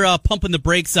still you're pumping the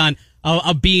brakes on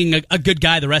of being a good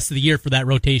guy the rest of the year for that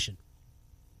rotation?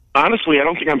 Honestly, I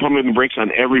don't think I'm pumping the brakes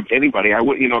on anybody. I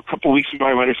would, a couple of weeks ago,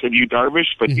 I might have said Yu Darvish,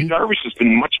 but Yu Darvish has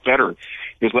been much better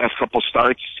his last couple of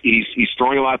starts. He's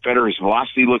throwing a lot better. His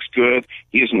velocity looks good.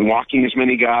 He isn't walking as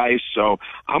many guys. So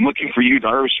I'm looking for Yu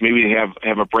Darvish maybe to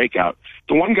have a breakout.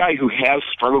 The one guy who has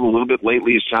struggled a little bit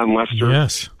lately is John Lester,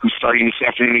 who's starting this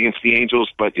afternoon against the Angels.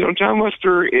 But John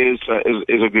Lester is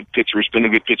a good pitcher. He's been a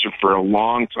good pitcher for a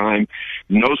long time.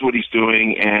 Knows what he's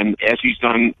doing, and as he's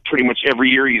done pretty much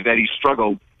every year that he's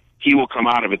struggled, he will come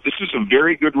out of it. This is a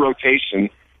very good rotation,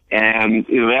 and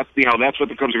that's what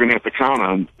the Cubs are going to have to count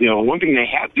on. One thing they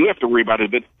do have to worry about a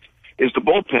bit is the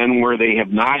bullpen, where they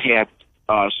have not had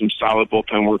some solid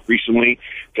bullpen work recently.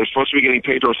 They're supposed to be getting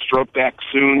Pedro Strop back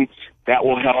soon. That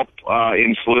will help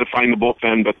in solidifying the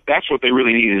bullpen, but that's what they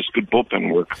really need is good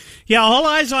bullpen work. Yeah, all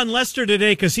eyes on Lester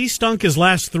today because he stunk his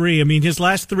last 3. I mean, his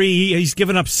last 3, he's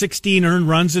given up 16 earned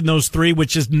runs in those 3,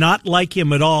 which is not like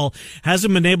him at all.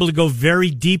 Hasn't been able to go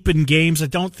very deep in games. I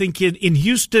don't think in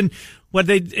Houston, I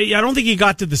don't think he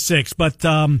got to the 6, but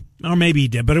or maybe he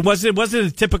did, but it wasn't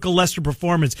a typical Lester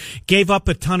performance. Gave up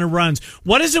a ton of runs.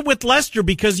 What is it with Lester?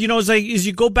 Because as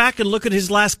you go back and look at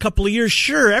his last couple of years,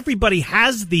 sure, everybody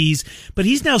has these, but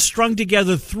he's now strung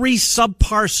together 3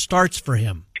 subpar starts for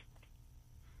him.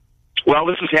 Well,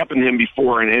 this has happened to him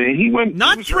before, and he went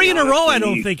not 3 in a row. I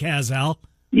don't think has Al.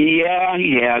 Yeah,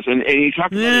 he has, and he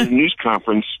talked about it in a news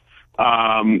conference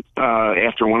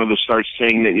after one of the starts,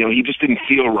 saying that he just didn't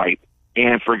feel right.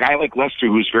 And for a guy like Lester,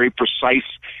 who's very precise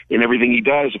in everything he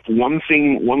does, if one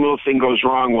little thing goes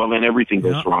wrong, well, then everything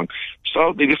goes wrong.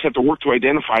 So they just have to work to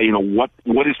identify,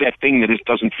 what is that thing that just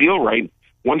doesn't feel right.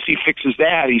 Once he fixes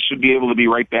that, he should be able to be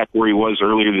right back where he was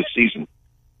earlier this season.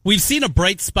 We've seen a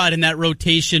bright spot in that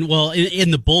rotation,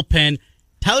 in the bullpen.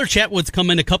 Tyler Chatwood's come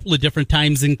in a couple of different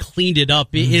times and cleaned it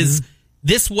up. Mm-hmm. Is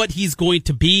this what he's going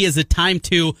to be? Is it time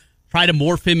to try to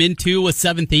morph him into a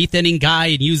 7th, 8th inning guy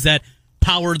and use that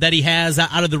power that he has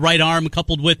out of the right arm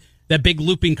coupled with that big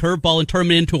looping curveball and turn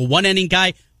him into a 1-inning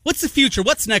guy? What's the future?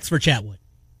 What's next for Chatwood?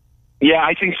 Yeah,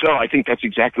 I think so. I think that's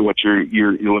exactly what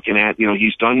you're looking at.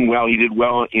 He's done well. He did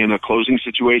well in a closing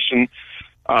situation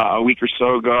a week or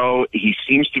so ago. He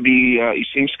seems to be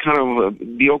kind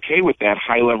of be okay with that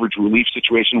high leverage relief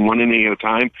situation, 1 inning at a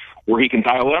time, where he can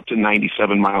dial it up to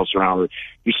 97 miles per hour.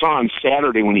 You saw on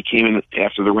Saturday when he came in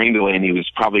after the rain delay, and he was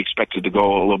probably expected to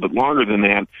go a little bit longer than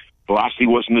that. Velocity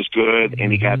wasn't as good,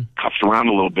 and he got cuffed around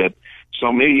a little bit.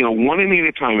 So maybe 1 inning at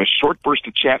a time, a short burst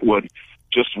of Chatwood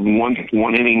just one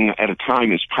inning at a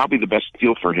time is probably the best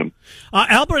deal for him.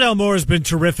 Albert Almora has been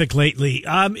terrific lately.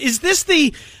 Is this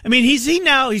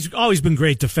he's always been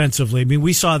great defensively. I mean,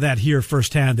 we saw that here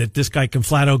firsthand, that this guy can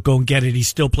flat out go and get it. He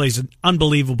still plays an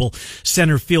unbelievable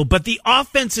center field, but the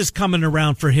offense is coming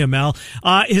around for him, Al.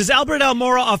 Has Albert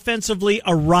Almora offensively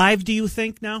arrived, do you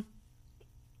think, now?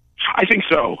 I think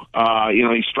so.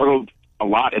 He struggled a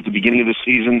lot at the beginning of the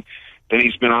season. Then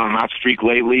he's been on a hot streak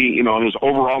lately. His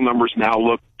overall numbers now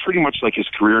look pretty much like his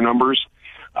career numbers.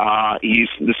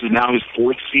 This is now his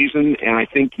fourth season, and I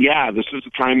think, this is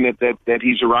the time that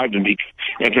he's arrived and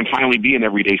can finally be an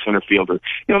everyday center fielder.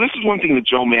 This is one thing that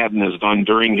Joe Madden has done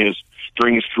during his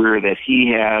career, that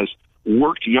he has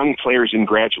worked young players in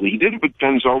gradually. He did it with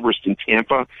Ben Zobrist in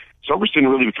Tampa. Zobrist didn't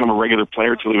really become a regular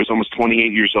player until he was almost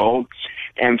 28 years old,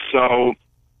 and so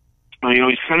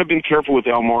he's kind of been careful with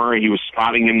Almora. He was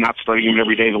spotting him, not starting him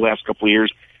every day the last couple of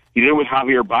years. He did it with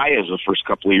Javier Baez the first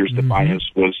couple of years that Baez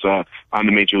was on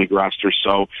the Major League roster.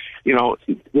 So,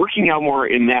 working Almora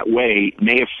in that way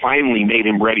may have finally made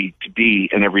him ready to be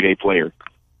an everyday player.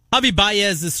 Javi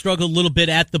Baez has struggled a little bit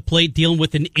at the plate, dealing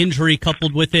with an injury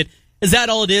coupled with it. Is that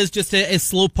all it is, just a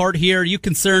slow part here? Are you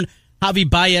concerned Javi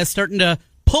Baez starting to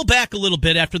pull back a little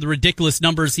bit after the ridiculous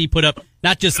numbers he put up,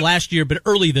 not just last year, but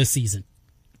early this season?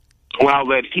 Well,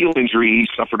 that heel injury he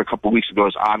suffered a couple of weeks ago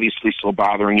is obviously still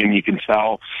bothering him. You can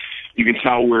tell you can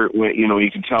tell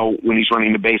when he's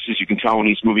running the bases. You can tell when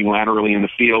he's moving laterally in the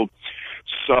field.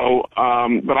 So,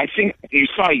 but I think you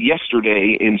saw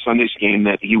yesterday in Sunday's game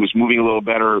that he was moving a little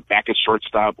better, back at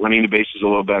shortstop, running the bases a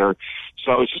little better.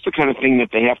 So it's just the kind of thing that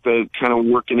they have to kind of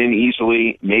work it in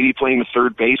easily, maybe playing the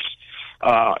third base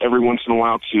every once in a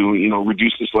while to,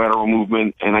 reduce his lateral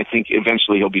movement, and I think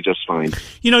eventually he'll be just fine.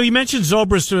 You mentioned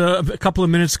Zobrist a couple of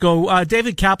minutes ago.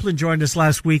 David Kaplan joined us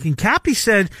last week, and Cappy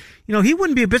said, he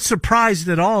wouldn't be a bit surprised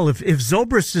at all if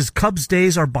Zobrist's Cubs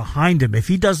days are behind him, if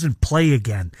he doesn't play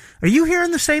again. Are you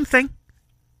hearing the same thing?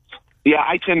 Yeah,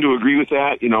 I tend to agree with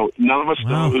that. None of us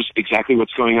knows exactly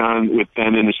what's going on with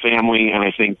Ben and his family, and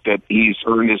I think that he's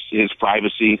earned his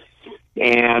privacy.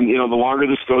 And, the longer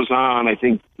this goes on, I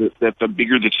think that the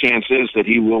bigger the chance is that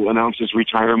he will announce his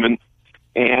retirement.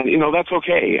 And, that's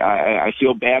okay. I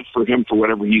feel bad for him for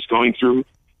whatever he's going through.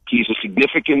 He's a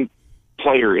significant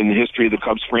player in the history of the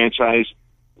Cubs franchise,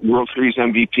 World Series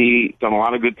MVP, done a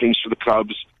lot of good things for the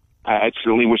Cubs. I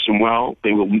certainly wish him well.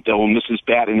 They will miss his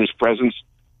bat and his presence,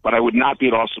 but I would not be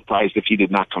at all surprised if he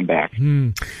did not come back.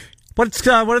 What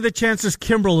are the chances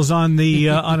Kimbrel is on the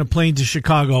on a plane to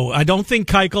Chicago? I don't think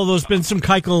Keuchel. There's been some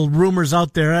Keuchel rumors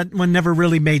out there. That one never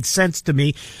really made sense to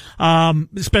me,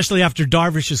 especially after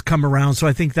Darvish has come around. So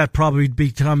I think that probably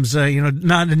becomes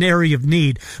not an area of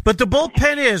need. But the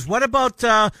bullpen is. What about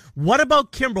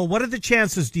Kimbrel? What are the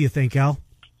chances, do you think, Al?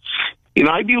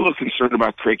 I'd be a little concerned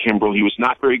about Craig Kimbrel. He was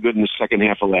not very good in the second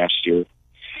half of last year.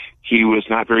 He was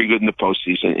not very good in the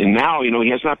postseason, and now he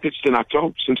has not pitched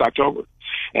since October.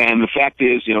 And the fact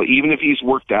is, even if he's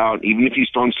worked out, even if he's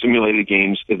thrown simulated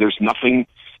games, there's nothing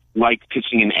like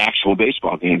pitching an actual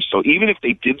baseball game. So even if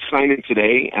they did sign him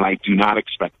today, and I do not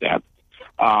expect that,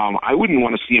 I wouldn't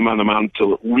want to see him on the mound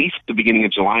until at least the beginning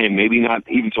of July, and maybe not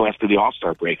even until after the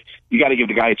All-Star break. You got to give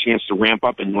the guy a chance to ramp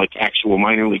up in actual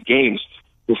minor league games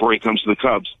before he comes to the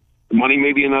Cubs. Money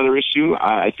may be another issue.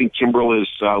 I think Kimbrel is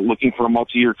looking for a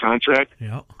multi-year contract.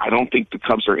 Yep. I don't think the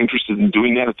Cubs are interested in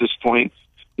doing that at this point.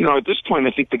 At this point,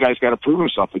 I think the guy's got to prove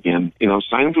himself again.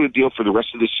 Sign him to a deal for the rest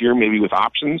of this year, maybe with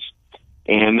options,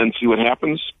 and then see what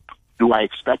happens. Do I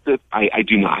expect it? I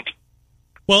do not.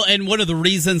 Well, and one of the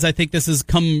reasons I think this has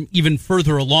come even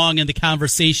further along in the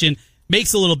conversation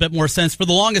makes a little bit more sense. For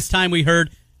the longest time, we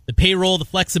heard the payroll, the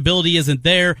flexibility isn't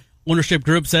there. Ownership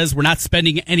group says we're not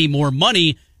spending any more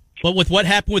money. But with what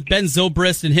happened with Ben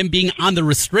Zobrist and him being on the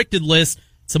restricted list,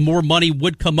 some more money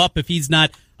would come up if he's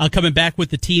not coming back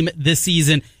with the team this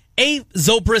season.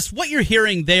 Zobrist, what you're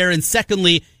hearing there, and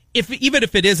secondly, even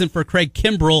if it isn't for Craig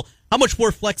Kimbrel, how much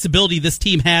more flexibility this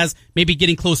team has, maybe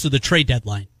getting close to the trade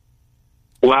deadline?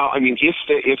 Well,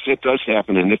 if it does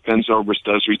happen, and if Ben Zobrist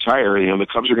does retire, the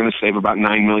Cubs are going to save about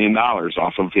 $9 million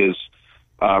off of his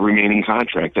remaining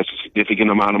contract. That's a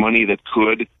significant amount of money that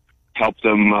could help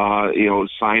them,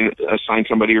 sign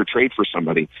somebody or trade for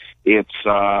somebody. It's,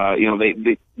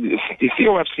 the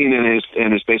Theo Epstein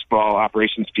and his baseball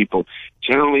operations people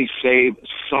generally save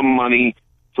some money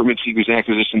for midseason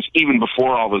acquisitions even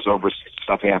before all this Zobrist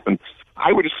stuff happened.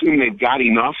 I would assume they've got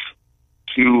enough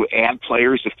to add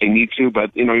players if they need to,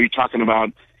 but, you're talking about,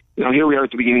 here we are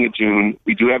at the beginning of June.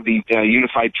 We do have the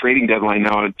unified trading deadline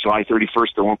now on July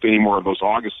 31st. There won't be any more of those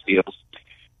August deals.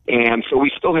 And so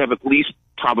we still have at least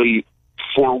probably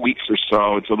 4 weeks or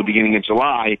so until the beginning of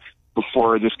July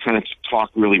before this kind of talk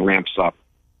really ramps up.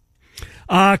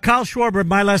 Kyle Schwarber,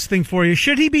 my last thing for you.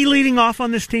 Should he be leading off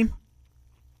on this team?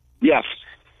 Yes.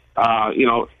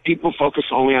 People focus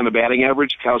only on the batting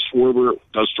average. Kyle Schwarber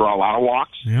does draw a lot of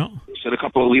walks. Yeah. He's hit a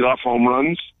couple of leadoff home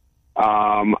runs.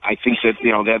 I think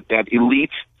that, that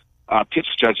elite pitch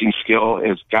judging skill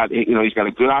has got, he's got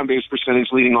a good on-base percentage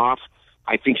leading off.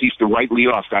 I think he's the right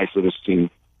leadoff guy for this team.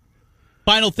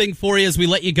 Final thing for you as we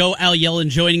let you go, Al Yellen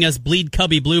joining us, Bleed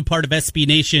Cubby Blue, part of SB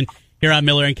Nation here on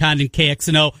Miller and Condon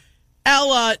KXNO.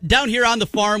 Al, down here on the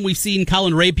farm, we've seen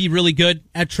Colin Ray be really good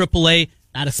at AAA.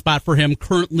 Not a spot for him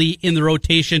currently in the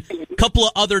rotation. A couple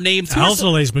of other names.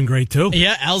 Alzolay's been great, too.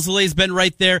 Yeah, Alzolay's been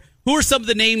right there. Who are some of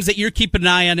the names that you're keeping an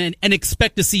eye on and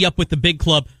expect to see up with the big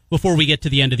club before we get to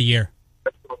the end of the year?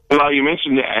 Well, you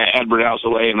mentioned Edward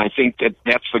Alzolay, and I think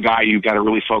that's the guy you've got to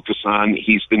really focus on.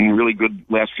 He's been really good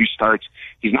last few starts.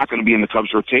 He's not going to be in the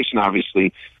Cubs rotation,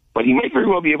 obviously, but he might very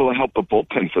well be able to help the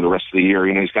bullpen for the rest of the year.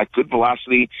 He's got good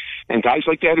velocity, and guys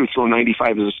like that who throw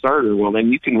 95 as a starter, well,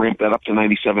 then you can ramp that up to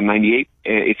 97, 98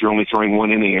 if you're only throwing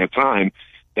one inning at a time.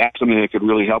 That's something that could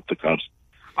really help the Cubs.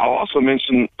 I'll also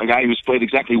mention a guy who's played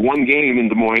exactly one game in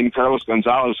Des Moines, Carlos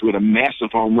Gonzalez, who had a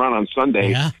massive home run on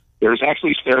Sunday. Yeah. There's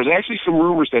actually some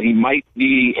rumors that he might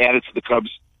be added to the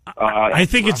Cubs. I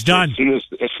think it's done as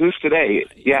soon as today.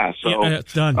 Yeah, so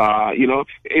it's done.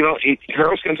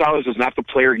 Carlos Gonzalez is not the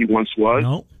player he once was.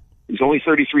 No. He's only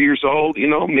 33 years old.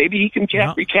 Maybe he can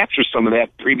recapture some of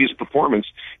that previous performance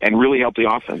and really help the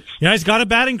offense. Yeah, he's got a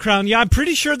batting crown. Yeah, I'm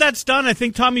pretty sure that's done. I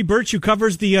think Tommy Birch, who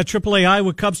covers the AAA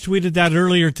Iowa Cubs, tweeted that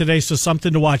earlier today, so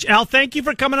something to watch. Al, thank you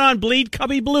for coming on. Bleed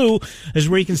Cubby Blue is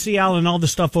where you can see Al and all the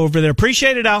stuff over there.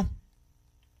 Appreciate it, Al.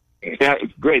 Yeah,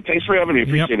 great. Thanks for having me.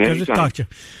 Appreciate it. Good to talk to you.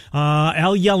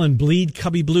 Al Yellen, Bleed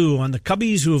Cubby Blue on the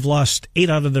Cubbies, who have lost 8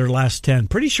 out of their last 10.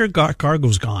 Pretty sure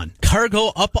Cargo's gone. Cargo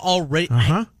up already.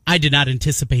 Uh-huh. I did not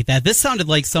anticipate that. This sounded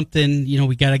like something,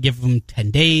 we got to give them 10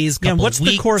 days, couple what's of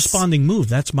weeks. The corresponding move?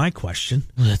 That's my question.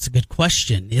 Well, that's a good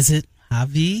question. Is it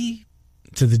Javi?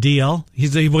 To the DL? He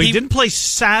didn't play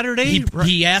Saturday?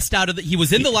 He asked out of he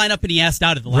was in the lineup and he asked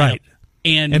out of the lineup. Right.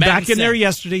 And back in there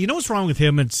yesterday. You know what's wrong with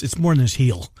him? It's more than his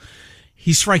heel.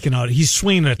 He's striking out. He's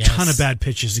swinging a ton of bad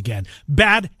pitches again.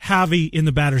 Bad Javi in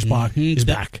the batter's box is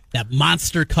back. That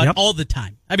monster cut all the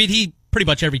time. I mean, he pretty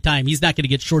much every time. He's not going to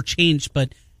get shortchanged,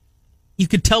 but you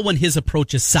could tell when his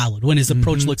approach is solid. When his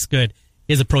approach looks good,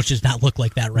 his approach does not look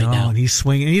like that now. And he's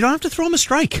swinging. And you don't have to throw him a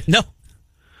strike. No.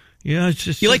 Yeah, it's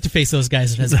just you like to face those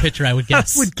guys as a pitcher, I would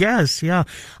guess. I would guess, yeah.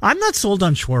 I'm not sold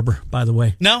on Schwarber, by the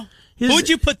way. No? Who would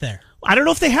you put there? I don't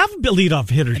know if they have a leadoff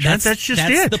hitter. That's just it.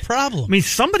 That's the problem. I mean,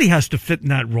 somebody has to fit in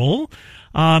that role.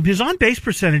 His on-base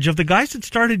percentage of the guys that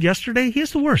started yesterday, he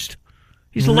has the worst.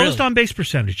 He's the lowest on-base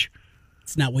percentage.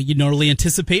 It's not what you normally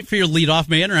anticipate for your leadoff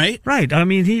man, right? Right. I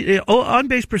mean, he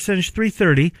on-base percentage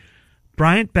 330.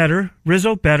 Bryant better,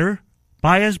 Rizzo better,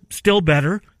 Baez still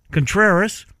better,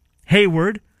 Contreras,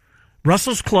 Hayward,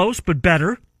 Russell's close but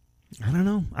better. I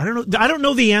don't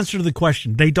know the answer to the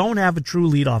question. They don't have a true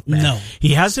leadoff man. No. He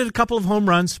has hit a couple of home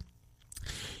runs.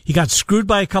 He got screwed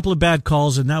by a couple of bad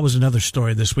calls, and that was another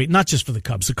story this week. Not just for the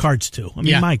Cubs, the Cards too. I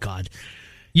mean, my God.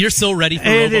 You're so ready for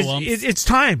robo-umps. It's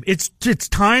time. It's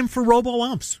time for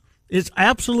robo-umps. It's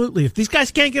absolutely. If these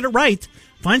guys can't get it right,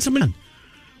 find someone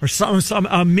or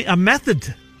a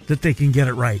method that they can get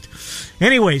it right.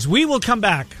 Anyways, we will come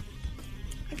back.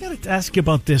 I got to ask you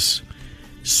about this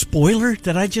spoiler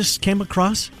that I just came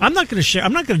across. I'm not going to share.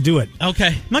 I'm not going to do it. Okay.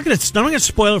 I'm not going to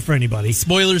spoil it for anybody.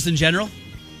 Spoilers in general?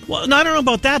 Well, no, I don't know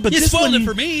about that, but you this spoiled one, it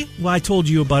for me. Well, I told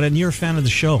you about it, and you're a fan of the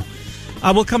show.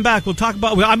 We'll come back. We'll talk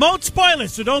about. I won't spoil it,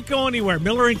 so don't go anywhere.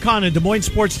 Miller and Condon, Des Moines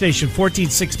Sports Station,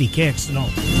 1460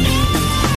 KXNO.